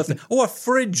 another thing. Oh, a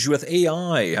fridge with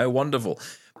AI. How wonderful.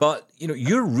 But,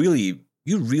 you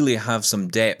really have some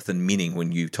depth and meaning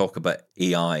when you talk about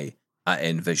AI at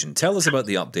Envision. Tell us about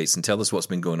the updates and tell us what's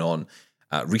been going on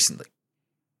recently.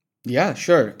 Yeah,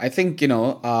 sure. I think,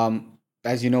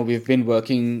 as you know, we've been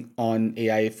working on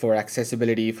AI for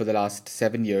accessibility for the last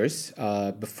 7 years,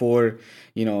 before,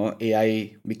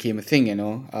 AI became a thing,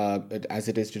 as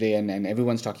it is today. And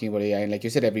everyone's talking about AI. And like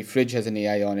you said, every fridge has an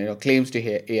AI on it or claims to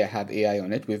have AI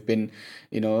on it. We've been,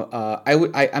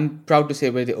 I'm proud to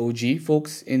say we're the OG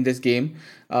folks in this game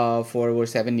for over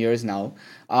 7 years now.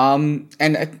 And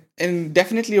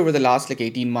definitely over the last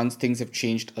 18 months, things have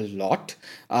changed a lot.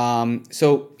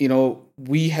 So,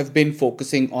 we have been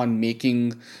focusing on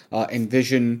making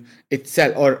Envision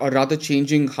itself, or rather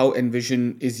changing how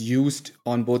Envision is used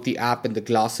on both the app and the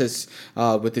glasses,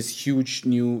 with this huge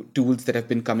new tools that have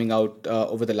been coming out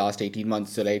over the last 18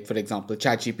 months. So for example,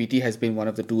 ChatGPT has been one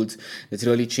of the tools that's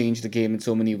really changed the game in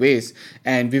so many ways.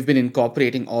 And we've been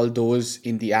incorporating all those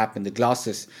in the app and the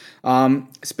glasses.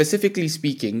 Specifically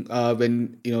speaking,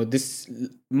 when, this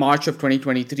March of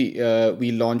 2023,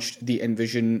 we launched the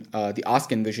Envision, the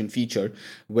Ask Envision feature,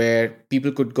 where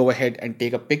people could go ahead and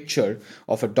take a picture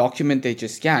of a document they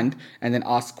just scanned and then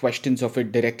ask questions of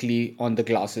it directly on the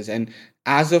glasses. And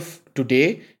as of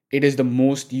today, it is the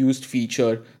most used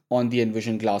feature on the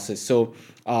Envision glasses. So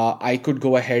I could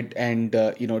go ahead and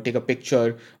take a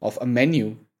picture of a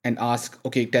menu and ask,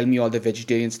 okay, tell me all the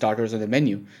vegetarian starters on the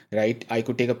menu, right? I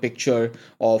could take a picture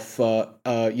of,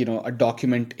 a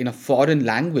document in a foreign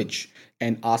language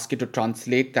and ask it to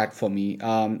translate that for me.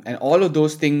 And all of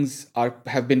those things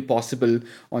have been possible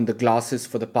on the glasses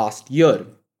for the past year.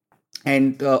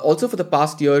 And also for the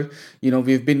past year,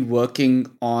 we've been working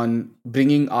on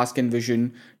bringing Ask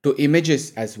Envision to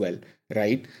images as well,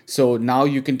 right? So now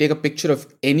you can take a picture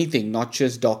of anything, not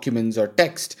just documents or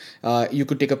text. You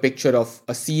could take a picture of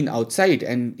a scene outside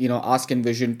and, ask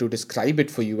Envision to describe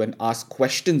it for you and ask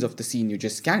questions of the scene you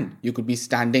just scanned. You could be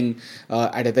standing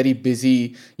at a very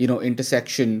busy,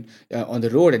 intersection on the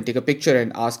road and take a picture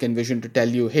and ask Envision to tell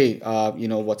you, hey,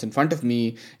 what's in front of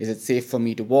me? Is it safe for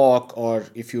me to walk? Or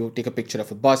if you take a picture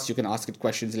of a bus, you can ask it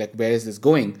questions like, where is this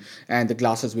going? And the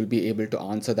glasses will be able to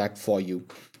answer that for you.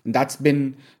 And that's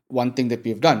been one thing that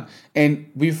we've done.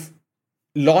 And we've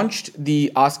launched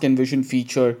the Ask Envision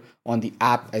feature on the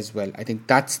app as well. I think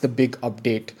that's the big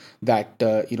update that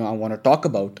I want to talk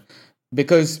about,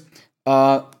 because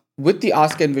with the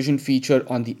Ask Envision feature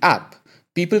on the app,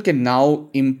 people can now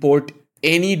import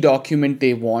any document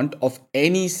they want of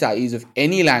any size, of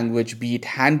any language, be it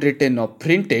handwritten or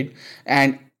printed,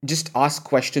 and just ask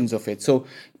questions of it. So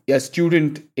a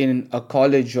student in a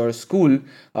college or a school,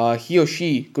 he or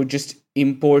she could just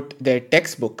import their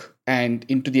textbook and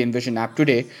into the Envision app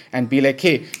today and be like,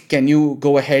 hey, can you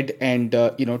go ahead and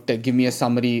give me a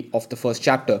summary of the first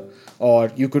chapter?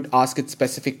 Or you could ask it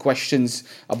specific questions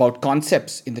about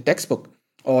concepts in the textbook.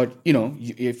 Or,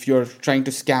 if you're trying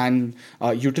to scan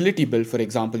a utility bill, for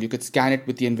example, you could scan it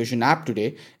with the Envision app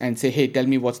today and say, hey, tell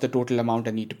me what's the total amount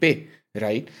I need to pay,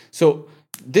 right? So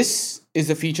this is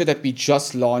a feature that we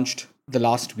just launched the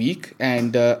last week,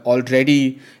 and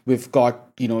already we've got,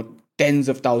 tens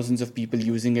of thousands of people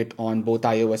using it on both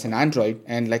iOS and Android.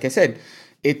 And like I said,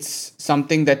 it's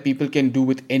something that people can do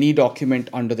with any document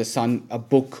under the sun, a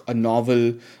book, a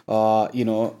novel,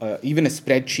 even a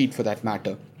spreadsheet for that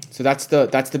matter. So that's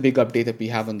the big update that we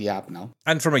have on the app now.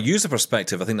 And from a user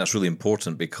perspective, I think that's really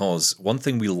important, because one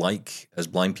thing we like as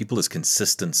blind people is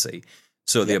consistency.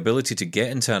 So the ability to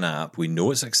get into an app, we know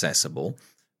it's accessible,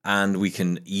 and we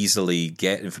can easily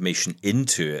get information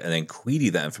into it and then query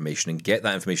that information and get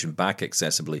that information back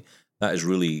accessibly. That is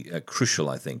really crucial,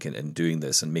 I think, in doing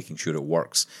this and making sure it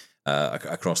works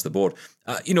across the board.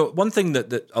 One thing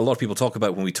that a lot of people talk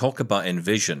about when we talk about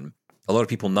Envision, a lot of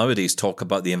people nowadays talk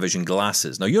about the Envision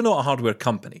glasses. Now, you're not a hardware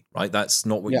company, right? That's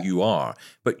not what you are.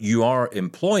 But you are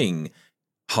employing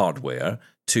hardware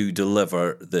to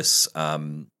deliver this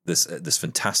this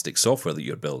fantastic software that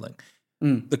you're building.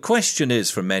 The question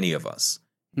is for many of us,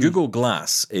 Google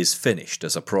Glass is finished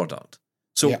as a product.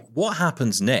 So what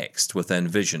happens next with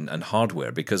Envision and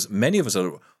hardware? Because many of us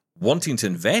are wanting to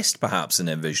invest perhaps in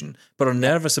Envision, but are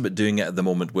nervous about doing it at the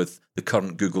moment with the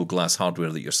current Google Glass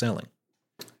hardware that you're selling.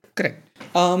 Correct.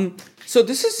 So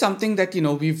this is something that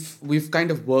we've kind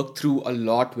of worked through a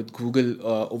lot with Google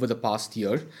over the past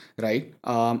year, right?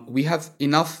 We have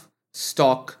enough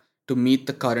stock to meet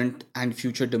the current and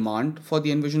future demand for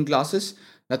the Envision glasses.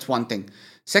 That's one thing.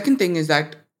 Second thing is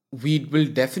that we will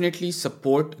definitely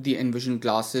support the Envision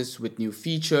glasses with new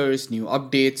features, new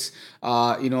updates.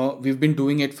 We've been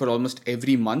doing it for almost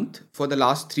every month for the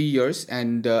last 3 years,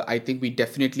 and I think we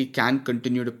definitely can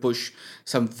continue to push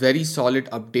some very solid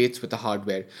updates with the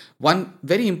hardware. One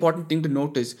very important thing to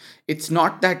note is it's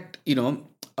not that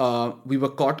we were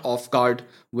caught off guard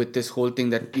with this whole thing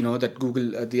that that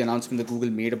Google, the announcement that Google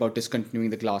made about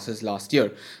discontinuing the glasses last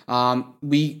year.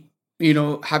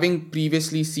 Having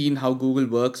previously seen how Google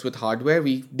works with hardware,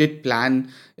 we did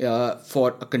plan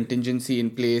for a contingency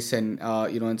in place, and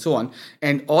and so on.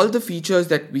 And all the features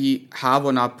that we have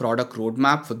on our product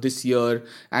roadmap for this year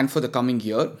and for the coming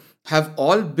year have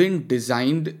all been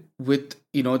designed with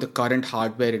the current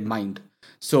hardware in mind.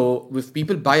 So if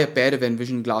people buy a pair of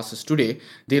Envision glasses today,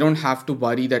 they don't have to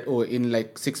worry that, in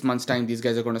like 6 months' time, these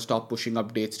guys are going to stop pushing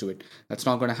updates to it. That's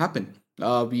not going to happen.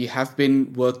 We have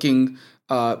been working,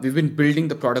 we've been building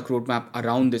the product roadmap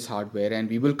around this hardware, and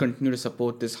we will continue to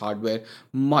support this hardware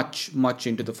much, much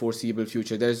into the foreseeable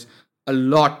future. There's a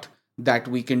lot that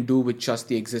we can do with just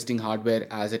the existing hardware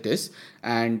as it is,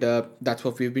 and that's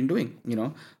what we've been doing.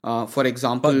 For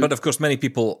example, but of course many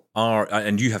people are,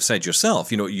 and you have said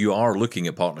yourself, you are looking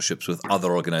at partnerships with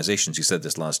other organizations. You said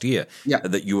this last year,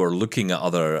 that you are looking at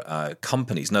other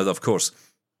companies. Now, of course,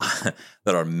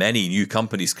 there are many new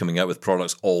companies coming out with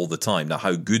products all the time. Now,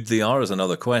 how good they are is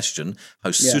another question.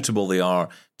 How suitable they are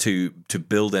to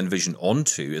build Envision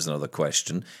onto is another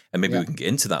question. And maybe we can get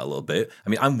into that a little bit. I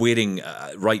mean, I'm wearing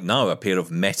right now a pair of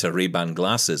Meta Ray-Ban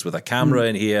glasses with a camera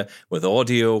in here, with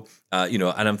audio,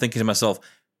 and I'm thinking to myself,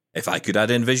 if I could add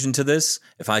Envision to this,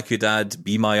 if I could add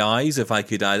Be My Eyes, if I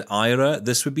could add Ira,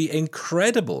 this would be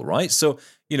incredible, right? So,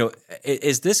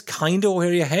 is this kind of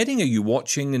where you're heading? Are you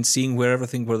watching and seeing where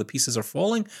the pieces are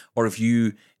falling? Or have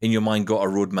you, in your mind, got a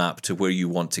roadmap to where you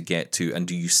want to get to? And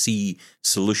do you see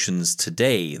solutions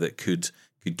today that could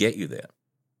get you there?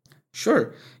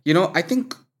 Sure. I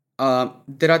think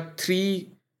there are three.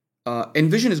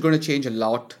 Envision is going to change a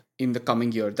lot in the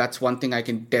coming year. That's one thing I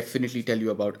can definitely tell you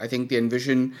about. I think the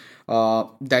Envision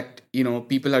that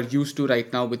people are used to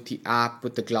right now with the app,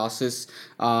 with the glasses,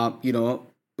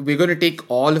 we're going to take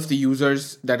all of the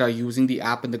users that are using the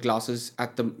app and the glasses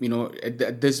at the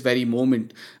at this very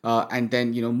moment, and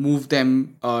then move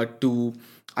them to,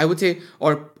 I would say,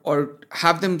 or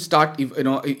have them start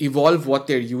evolve what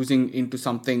they're using into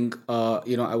something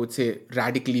I would say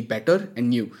radically better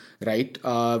and new, right?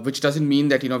 Which doesn't mean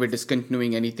that we're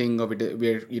discontinuing anything, or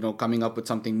we're coming up with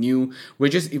something new. We're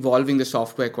just evolving the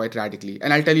software quite radically,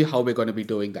 and I'll tell you how we're going to be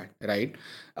doing that, right?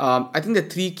 I think the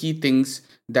three key things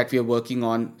that we are working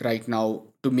on right now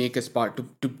to make us part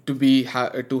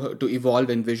to evolve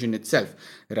Envision itself,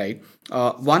 right?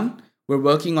 One, we're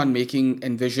working on making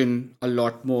Envision a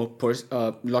lot more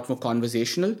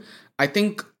conversational. I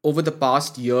think over the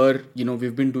past year,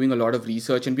 we've been doing a lot of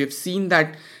research, and we have seen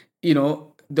that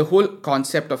the whole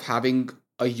concept of having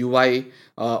a UI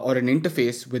or an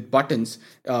interface with buttons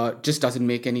just doesn't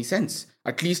make any sense,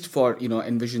 at least for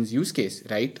Envision's use case,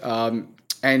 right?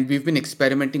 And we've been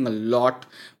experimenting a lot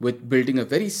with building a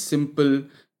very simple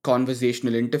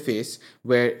conversational interface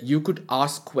where you could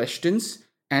ask questions,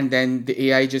 and then the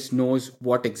AI just knows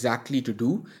what exactly to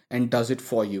do and does it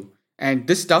for you. And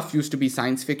this stuff used to be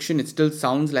science fiction. It still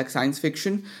sounds like science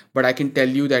fiction, but I can tell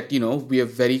you that, we are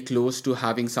very close to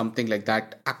having something like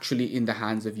that actually in the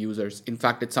hands of users. In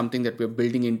fact, it's something that we're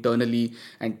building internally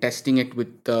and testing it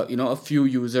with, a few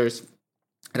users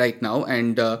right now,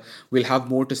 and we'll have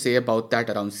more to say about that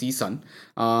around CSUN.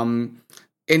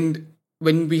 And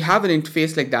when we have an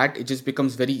interface like that, it just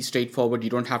becomes very straightforward. You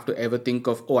don't have to ever think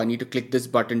of, I need to click this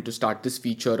button to start this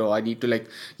feature, or I need to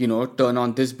turn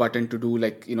on this button to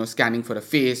do scanning for a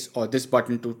face, or this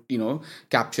button to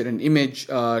capture an image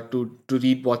to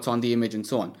read what's on the image, and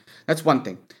so on. That's one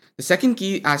thing. The second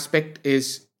key aspect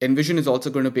is Envision is also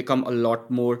going to become a lot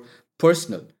more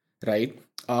personal, right?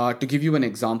 To give you an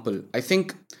example, I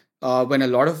think when a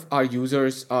lot of our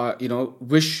users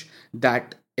wish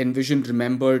that Envision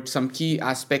remembered some key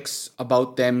aspects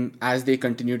about them as they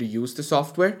continue to use the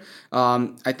software.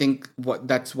 I think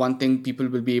that's one thing people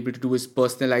will be able to do is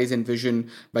personalize Envision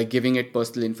by giving it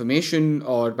personal information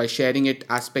or by sharing it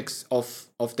aspects of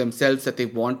themselves that they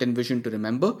want Envision to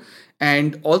remember,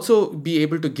 and also be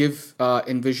able to give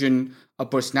Envision a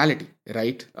personality,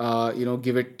 right?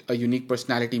 Give it a unique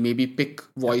personality, maybe pick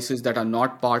voices that are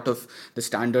not part of the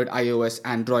standard iOS,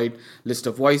 Android list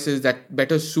of voices that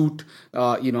better suit,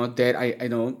 their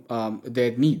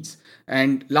needs.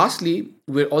 And lastly,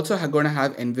 we're also going to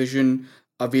have Envision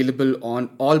available on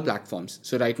all platforms.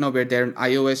 So right now we're there on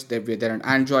iOS, we're there on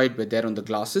Android, we're there on the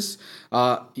glasses.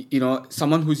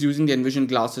 Someone who's using the Envision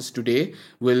glasses today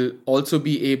will also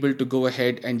be able to go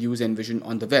ahead and use Envision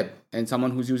on the web. And someone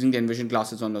who's using the Envision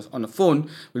glasses on a phone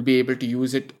will be able to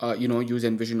use it, use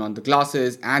Envision on the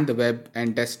glasses and the web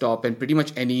and desktop and pretty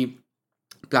much any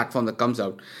platform that comes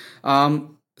out.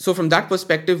 So from that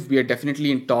perspective, we are definitely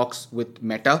in talks with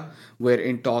Meta. We're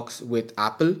in talks with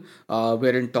Apple.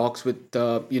 We're in talks with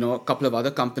a couple of other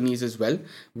companies as well,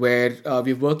 where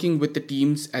we're working with the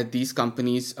teams at these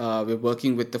companies. We're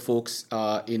working with the folks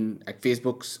at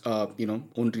Facebook's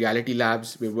own Reality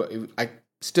Labs.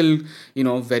 Still,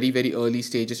 very, very early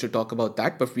stages to talk about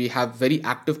that, but we have very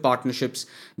active partnerships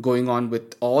going on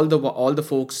with all the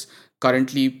folks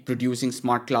currently producing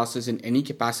smart glasses in any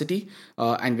capacity,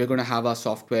 and we're going to have our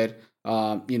software.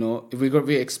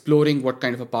 We're exploring what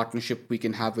kind of a partnership we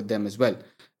can have with them as well.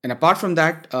 And apart from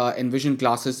that, Envision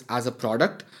glasses as a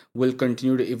product will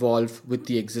continue to evolve with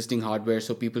the existing hardware,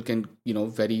 so people can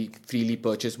very freely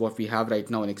purchase what we have right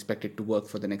now and expect it to work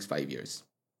for the next 5 years.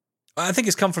 I think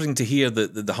it's comforting to hear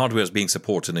that the hardware is being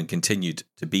supported and continued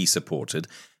to be supported.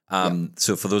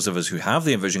 So for those of us who have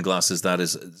the Envision glasses, that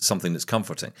is something that's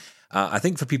comforting. I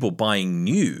think for people buying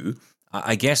new,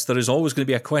 I guess there is always going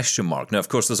to be a question mark. Now, of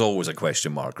course, there's always a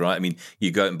question mark, right? I mean, you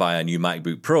go out and buy a new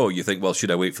MacBook Pro, you think, well,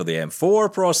 should I wait for the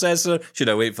M4 processor? Should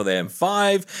I wait for the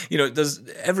M5? There's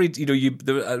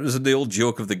there's the old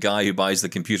joke of the guy who buys the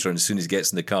computer and as soon as he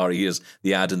gets in the car, he hears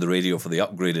the ad in the radio for the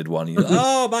upgraded one. You're like,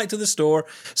 oh, back to the store.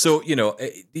 So,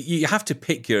 you have to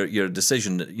pick your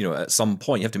decision, at some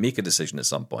point. You have to make a decision at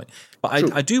some point.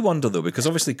 But I do wonder, though, because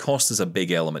obviously cost is a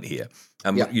big element here.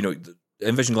 And,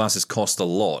 Envision glasses cost a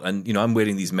lot, and I'm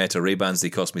wearing these Meta Ray-Bans.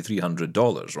 They cost me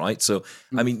 $300, right? So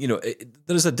I mean,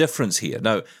 there's a difference here.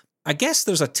 Now, I guess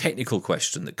there's a technical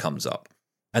question that comes up,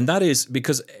 and that is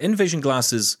because Envision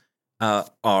glasses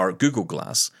are Google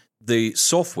Glass. The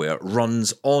software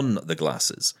runs on the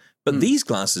glasses, but these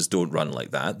glasses don't run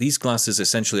like that. These glasses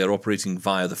essentially are operating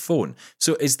via the phone.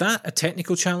 So is that a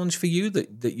technical challenge for you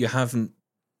that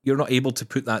you're not able to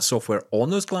put that software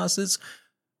on those glasses?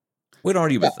 Where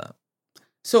are you with that?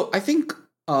 So I think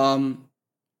I'm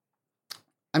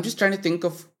just trying to think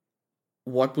of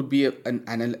what would be a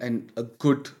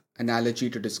good analogy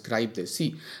to describe this.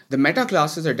 See, the Meta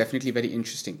glasses are definitely very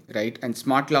interesting, right? And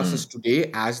smart glasses today,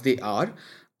 as they are,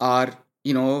 I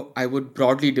would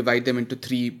broadly divide them into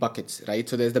 3 buckets, right?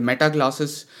 So there's the Meta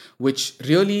glasses, which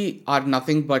really are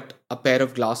nothing but a pair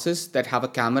of glasses that have a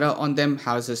camera on them,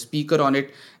 has a speaker on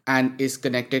it, and is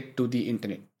connected to the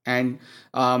internet. And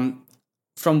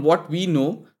from what we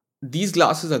know, these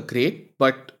glasses are great,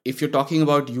 but if you're talking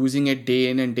about using it day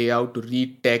in and day out to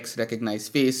read text, recognize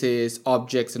faces,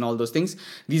 objects, and all those things,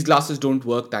 these glasses don't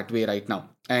work that way right now.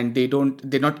 And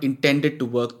they're not intended to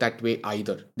work that way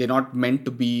either. They're not meant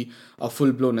to be a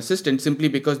full-blown assistant simply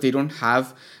because they don't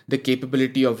have the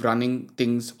capability of running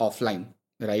things offline,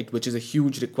 right? Which is a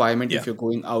huge requirement if you're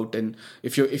going out and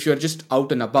if you're just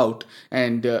out and about,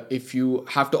 and if you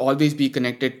have to always be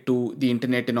connected to the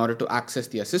internet in order to access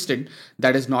the assistant,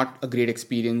 that is not a great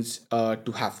experience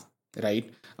to have,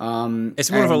 right?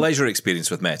 It's more of a leisure experience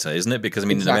with Meta, isn't it? Because, I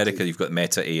mean, in America, you've got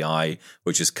Meta AI,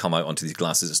 which has come out onto these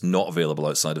glasses. It's not available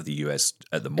outside of the US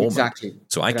at the moment. Exactly.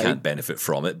 So I can't benefit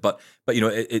from it. But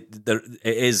it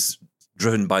is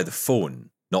driven by the phone,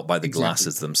 not by the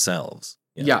glasses themselves.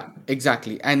 Yeah,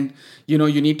 exactly. And you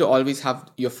need to always have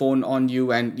your phone on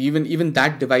you, and even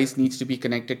that device needs to be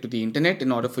connected to the internet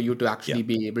in order for you to actually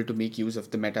be able to make use of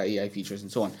the Meta AI features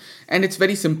and so on. And it's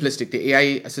very simplistic. The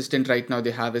AI assistant right now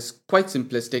they have is quite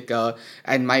simplistic,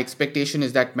 and my expectation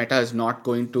is that Meta is not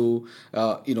going to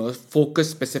focus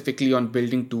specifically on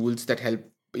building tools that help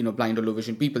blind or low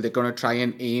vision people. They're going to try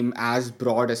and aim as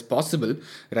broad as possible,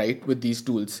 right, with these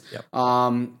tools.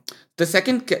 The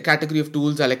second category of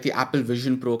tools are like the Apple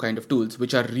Vision Pro kind of tools,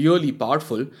 which are really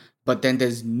powerful, but then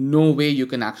there's no way you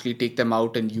can actually take them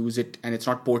out and use it, and it's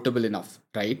not portable enough,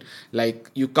 right?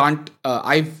 Like you can't.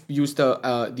 I've used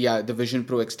the Vision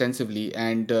Pro extensively,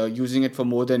 and using it for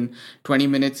more than 20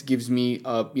 minutes gives me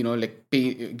like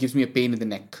pain, gives me a pain in the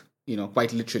neck,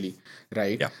 quite literally,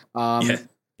 right? Yeah.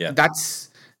 Yeah.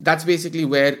 That's basically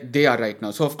where they are right now.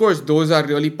 So of course those are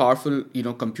really powerful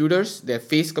computers. They're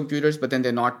face computers, but then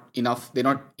they're not enough, they're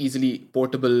not easily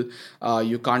portable.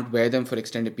 You can't wear them for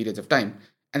extended periods of time.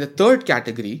 And the third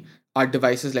category are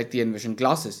devices like the Envision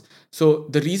glasses. So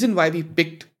the reason why we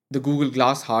picked the Google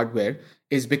Glass hardware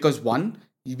is because, one,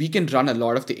 we can run a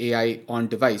lot of the AI on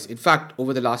device. In fact,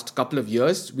 over the last couple of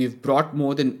years, we've brought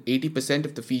more than 80%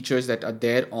 of the features that are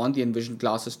there on the Envision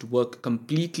glasses to work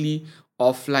completely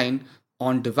offline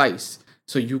on device.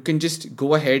 So you can just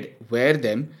go ahead, wear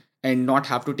them, and not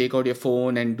have to take out your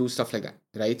phone and do stuff like that,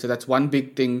 right? So that's one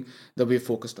big thing that we're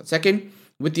focused on. Second,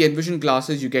 with the Envision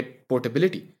glasses, you get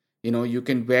portability. You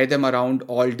can wear them around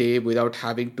all day without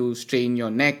having to strain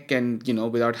your neck, and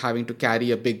without having to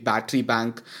carry a big battery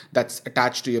bank that's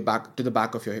attached to the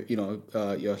back of your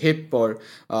your hip, or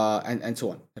and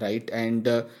so on, right? And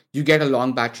you get a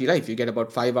long battery life. You get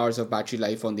about 5 hours of battery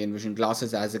life on the Envision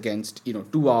glasses, as against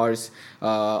 2 hours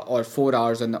or 4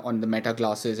 hours on the Meta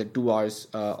glasses, and 2 hours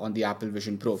on the Apple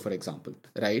Vision Pro, for example,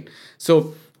 right?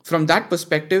 So from that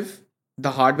perspective,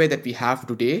 the hardware that we have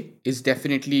today is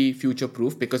definitely future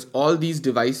proof, because all these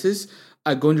devices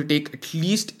are going to take at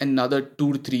least another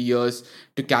 2 to 3 years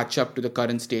to catch up to the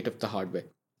current state of the hardware,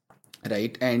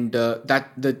 right? And that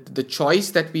the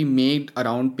choice that we made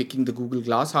around picking the Google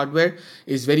Glass hardware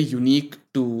is very unique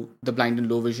to the blind and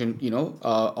low vision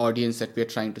audience that we're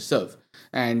trying to serve.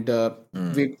 And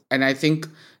I think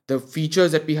the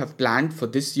features that we have planned for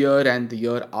this year and the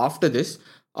year after this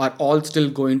are all still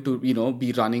going to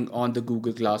be running on the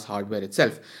Google Glass hardware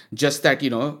itself. Just that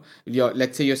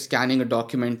let's say you're scanning a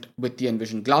document with the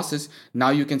Envision glasses. Now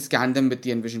you can scan them with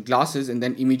the Envision glasses, and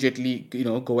then immediately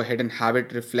go ahead and have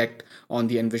it reflect on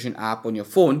the Envision app on your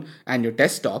phone and your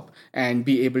desktop, and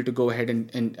be able to go ahead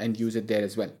and use it there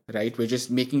as well, right? We're just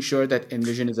making sure that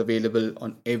Envision is available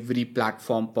on every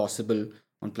platform possible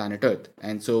on planet Earth.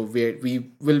 And so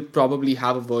we will probably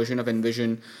have a version of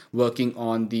Envision working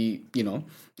on the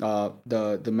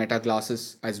the Meta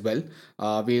glasses as well.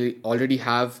 We already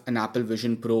have an Apple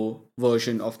Vision Pro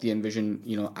version of the Envision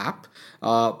app,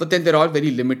 but then they're all very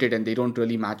limited, and they don't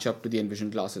really match up to the Envision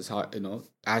glasses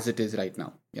as it is right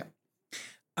now. Yeah.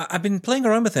 I've been playing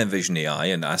around with Envision AI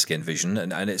and Ask Envision,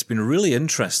 and it's been really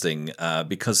interesting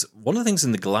because one of the things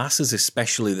in the glasses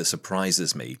especially that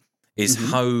surprises me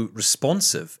is how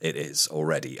responsive it is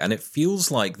already. And it feels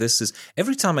like this is,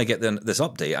 every time I get this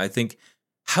update, I think,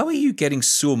 how are you getting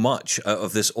so much out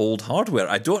of this old hardware?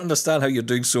 I don't understand how you're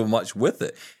doing so much with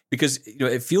it, because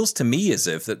it feels to me as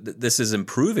if that this is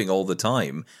improving all the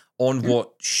time on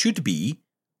what should be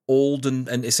old and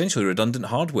essentially redundant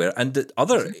hardware, and that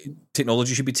other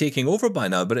technology should be taking over by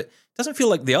now. But it doesn't feel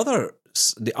like the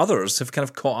others have kind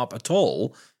of caught up at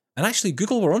all. And actually,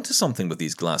 Google were onto something with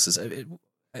these glasses.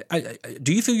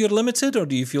 Do you feel you're limited, or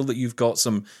do you feel that you've got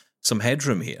some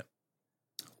headroom here?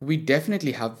 We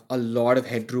definitely have a lot of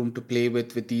headroom to play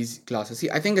with these glasses. See,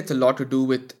 I think it's a lot to do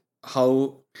with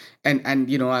how, and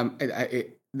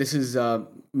this is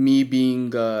me being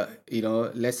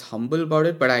less humble about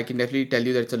it, but I can definitely tell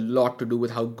you that it's a lot to do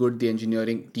with how good the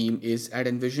engineering team is at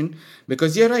Envision.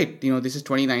 Because you're right, this is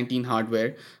 2019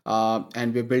 hardware,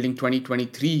 and we're building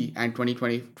 2023 and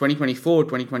 2024,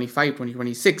 2025,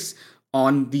 2026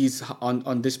 on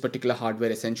this particular hardware,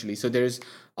 essentially. So there's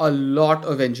a lot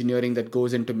of engineering that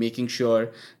goes into making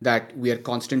sure that we are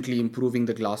constantly improving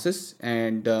the glasses.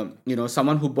 And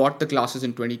someone who bought the glasses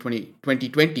in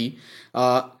 2020,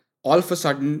 all of a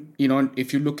sudden,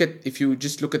 if you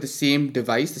just look at the same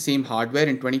device, the same hardware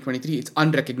in 2023, it's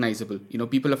unrecognizable.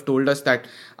 People have told us that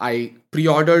I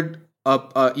pre-ordered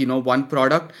one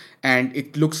product, and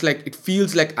it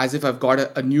feels like as if I've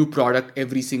got a new product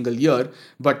every single year,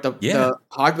 but the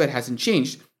hardware hasn't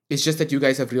changed. It's just that you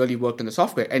guys have really worked on the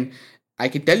software. And I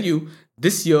can tell you,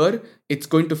 this year it's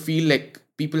going to feel like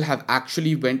people have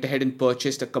actually went ahead and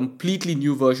purchased a completely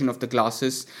new version of the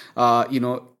glasses,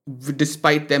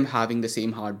 despite them having the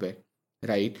same hardware.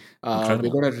 Right, we're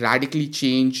going to radically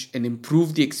change and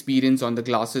improve the experience on the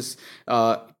glasses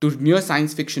to near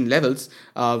science fiction levels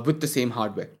with the same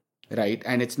hardware, right?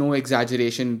 And it's no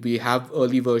exaggeration. We have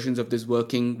early versions of this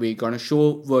working. We're going to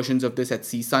show versions of this at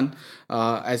CSUN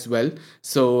as well.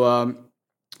 So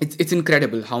it's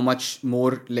incredible how much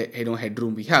more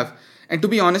headroom we have. And to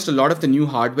be honest, a lot of the new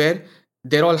hardware,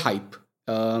 they're all hype,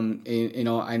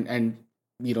 and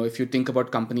if you think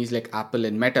about companies like Apple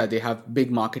and Meta, they have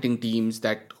big marketing teams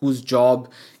whose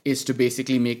job is to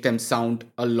basically make them sound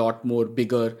a lot more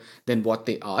bigger than what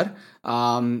they are.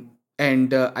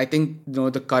 And I think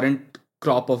the current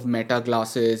crop of Meta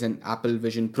glasses and Apple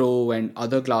Vision Pro and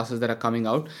other glasses that are coming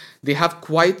out, they have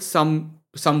quite some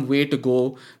way to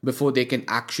go before they can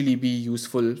actually be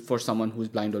useful for someone who's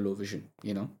blind or low vision.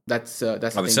 That's the I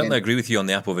would thing. certainly agree with you on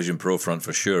the Apple Vision Pro front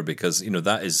for sure, because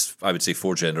that is, I would say,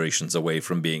 4 generations away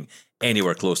from being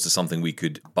anywhere close to something we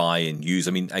could buy and use.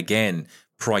 I mean, again,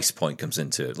 price point comes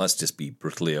into it. Let's just be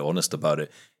brutally honest about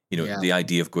it. The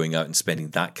idea of going out and spending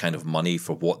that kind of money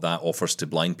for what that offers to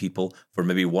blind people for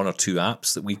maybe 1 or 2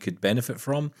 apps that we could benefit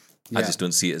from, I just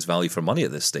don't see it as value for money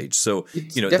at this stage. So,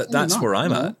 that's where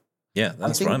I'm at. Yeah,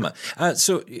 that's where I'm at.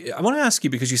 So I want to ask you,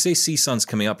 because you say CSUN's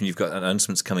coming up and you've got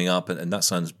announcements coming up, and that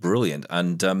sounds brilliant.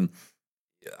 And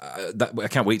I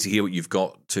can't wait to hear what you've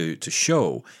got to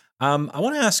show. I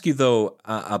want to ask you, though,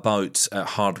 about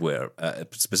hardware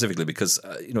specifically, because,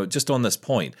 just on this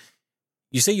point,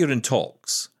 you say you're in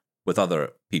talks with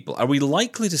other people. Are we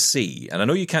likely to see, and I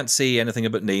know you can't say anything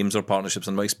about names or partnerships,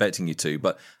 I'm not expecting you to,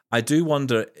 but I do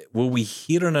wonder, will we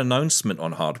hear an announcement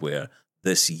on hardware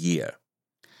this year?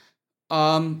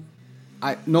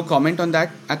 No comment on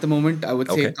that at the moment. I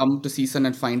would say come to CSUN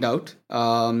and find out.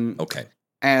 Okay.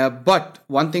 But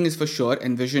one thing is for sure,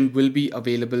 Envision will be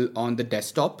available on the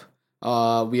desktop.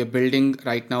 We are building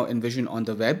right now Envision on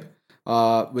the web,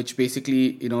 which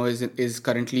basically is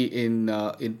currently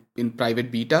in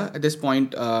private beta at this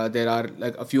point. There are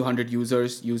like a few hundred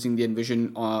users using the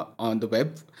Envision on the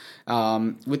web.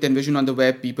 With Envision on the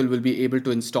web, people will be able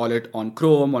to install it on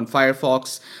Chrome, on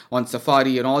Firefox, on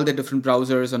Safari, and all the different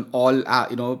browsers on all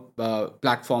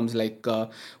platforms like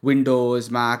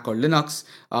Windows, Mac, or Linux.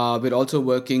 We're also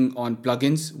working on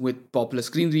plugins with popular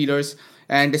screen readers.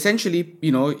 And essentially,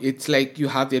 it's like you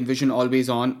have the Envision always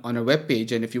on a web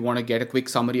page. And if you want to get a quick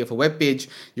summary of a web page,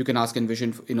 you can ask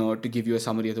Envision, to give you a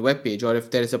summary of the web page. Or if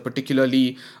there is a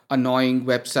particularly annoying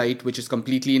website which is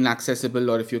completely inaccessible,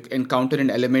 or if you encounter an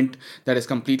element that is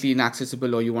completely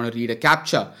inaccessible, or you want to read a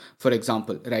CAPTCHA, for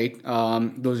example, right?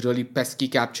 Those really pesky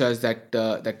CAPTCHAs that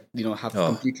have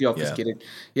completely obfuscated.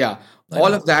 Yeah.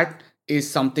 All of that is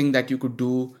something that you could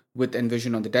do with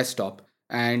Envision on the desktop.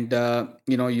 And,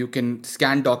 you can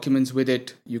scan documents with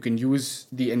it. You can use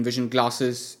the Envision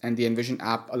glasses and the Envision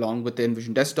app along with the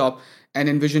Envision desktop. And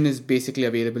Envision is basically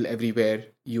available everywhere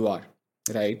you are,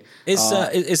 right? Is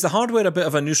the hardware a bit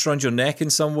of a noose around your neck in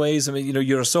some ways? I mean,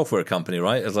 you're a software company,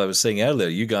 right? As I was saying earlier,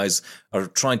 you guys are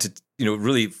trying to,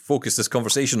 really focus this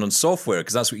conversation on software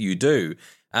because that's what you do.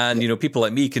 And, people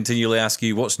like me continually ask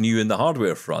you what's new in the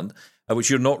hardware front, which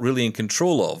you're not really in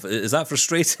control of. Is that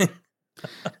frustrating?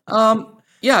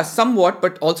 Yeah, somewhat,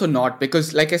 but also not,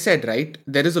 because like I said, right,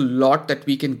 there is a lot that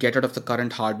we can get out of the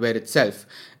current hardware itself.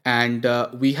 And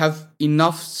we have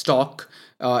enough stock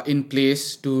in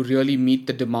place to really meet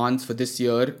the demands for this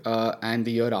year and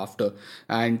the year after.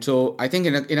 And so I think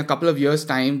in a couple of years'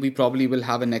 time, we probably will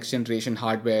have a next generation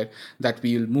hardware that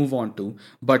we will move on to.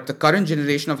 But the current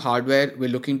generation of hardware, we're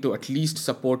looking to at least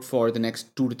support for the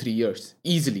next 2 to 3 years,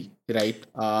 easily, right?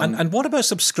 And what about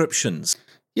subscriptions?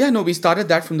 Yeah, no, we started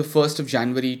that from the 1st of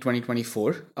January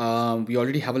 2024. We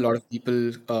already have a lot of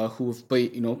people who've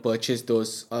purchased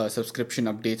those subscription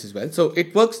updates as well. So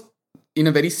it works in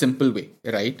a very simple way,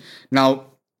 right? Now,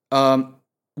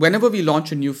 whenever we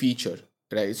launch a new feature,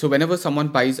 right? So whenever someone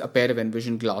buys a pair of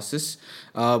Envision glasses,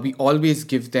 we always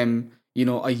give them,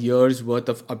 a year's worth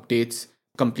of updates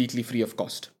completely free of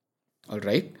cost. All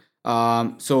right.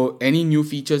 So any new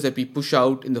features that we push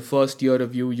out in the first year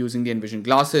of you using the Envision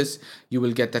glasses, you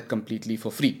will get that completely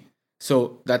for free.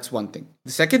 So that's one thing.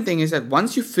 The second thing is that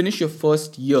once you finish your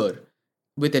first year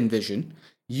with Envision,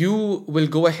 you will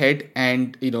go ahead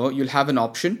and, you'll have an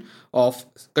option of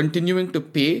continuing to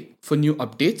pay for new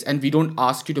updates. And we don't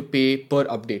ask you to pay per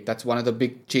update. That's one of the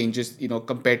big changes,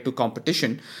 compared to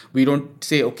competition. We don't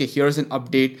say, okay, here's an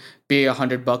update, pay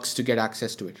 $100 to get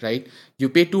access to it, right? You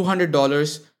pay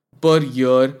 $200 per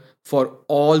year for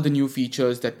all the new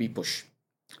features that we push.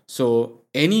 So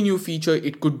any new feature,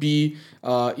 it could be,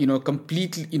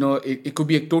 completely, it could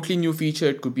be a totally new feature.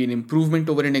 It could be an improvement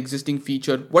over an existing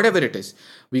feature, whatever it is.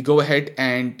 We go ahead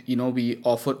and, we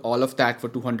offer all of that for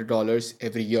 $200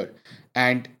 every year.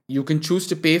 And you can choose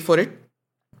to pay for it,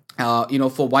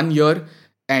 for 1 year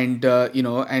and,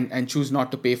 and choose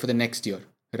not to pay for the next year,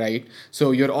 right?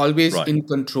 So you're always in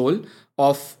control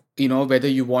of, whether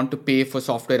you want to pay for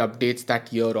software updates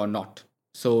that year or not.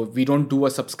 So we don't do a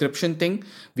subscription thing.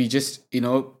 We just,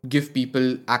 give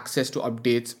people access to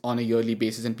updates on a yearly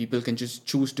basis, and people can just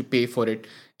choose to pay for it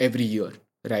every year.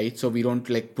 right? So we don't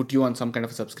like put you on some kind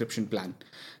of a subscription plan.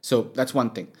 So that's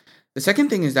one thing. The second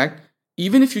thing is that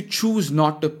even if you choose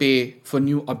not to pay for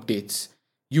new updates,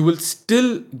 you will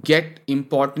still get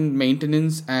important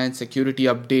maintenance and security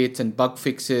updates and bug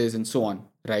fixes and so on,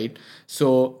 right?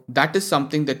 So that is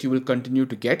something that you will continue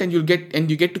to get, and you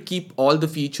get to keep all the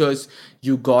features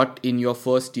you got in your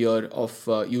first year of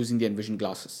using the Envision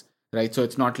glasses. Right, so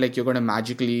it's not like you're going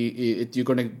to you're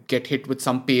going to get hit with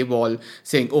some paywall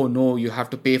saying, "Oh no, you have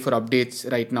to pay for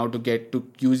updates right now to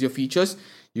use your features."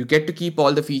 You get to keep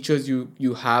all the features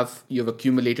you've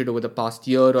accumulated over the past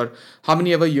year, or how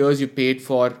many ever years you paid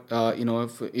for.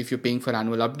 If you're paying for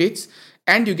annual updates,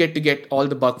 and you get all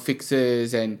the bug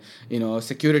fixes and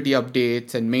security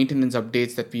updates and maintenance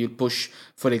updates that we push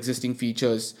for existing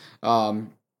features,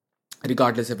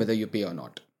 regardless of whether you pay or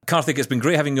not. Karthik, it's been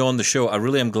great having you on the show. I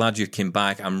really am glad you came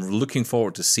back. I'm looking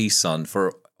forward to CSUN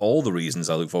for all the reasons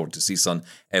I look forward to CSUN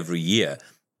every year.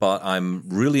 But I'm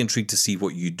really intrigued to see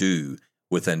what you do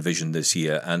with Envision this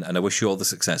year, and I wish you all the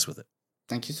success with it.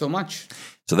 Thank you so much.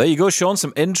 So there you go, Sean.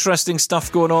 Some interesting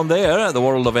stuff going on there at the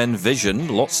world of Envision.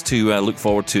 Lots to look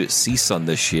forward to at CSUN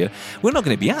this year. We're not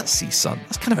going to be at CSUN.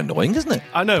 That's kind of annoying, isn't it?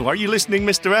 I know. Are you listening,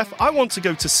 Mr. F? I want to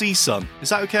go to CSUN. Is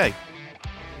that okay?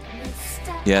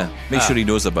 Yeah, make sure he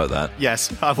knows about that.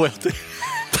 Yes, I will do.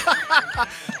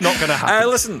 Not going to happen.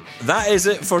 Listen, that is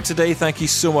it for today. Thank you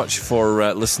so much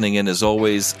for listening in, as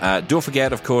always. Don't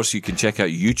forget, of course, you can check out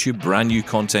YouTube. Brand new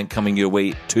content coming your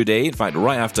way today. In fact,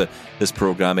 right after this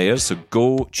program airs. So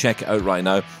go check it out right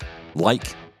now.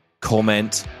 Like,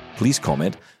 comment, please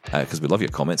comment, because we love your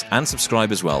comments, and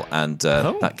subscribe as well. And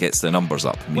that gets the numbers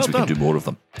up. It means we can do more of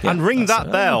them. Yeah, and ring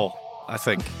that bell, I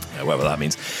think. Whatever that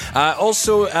means.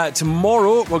 Also,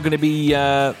 tomorrow we're going to be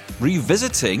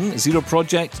revisiting Zero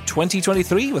Project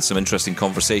 2023 with some interesting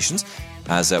conversations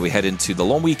as we head into the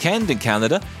long weekend in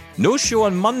Canada. No show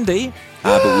on Monday,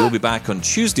 but we'll be back on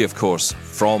Tuesday, of course,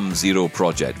 from Zero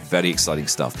Project. Very exciting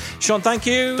stuff. Sean, thank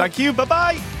you. Thank you.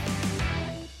 Bye-bye.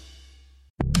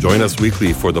 Join us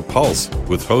weekly for The Pulse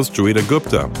with host Joeita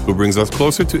Gupta, who brings us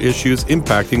closer to issues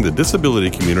impacting the disability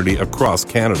community across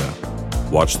Canada.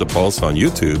 Watch The Pulse on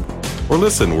YouTube or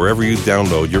listen wherever you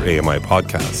download your AMI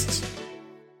podcasts.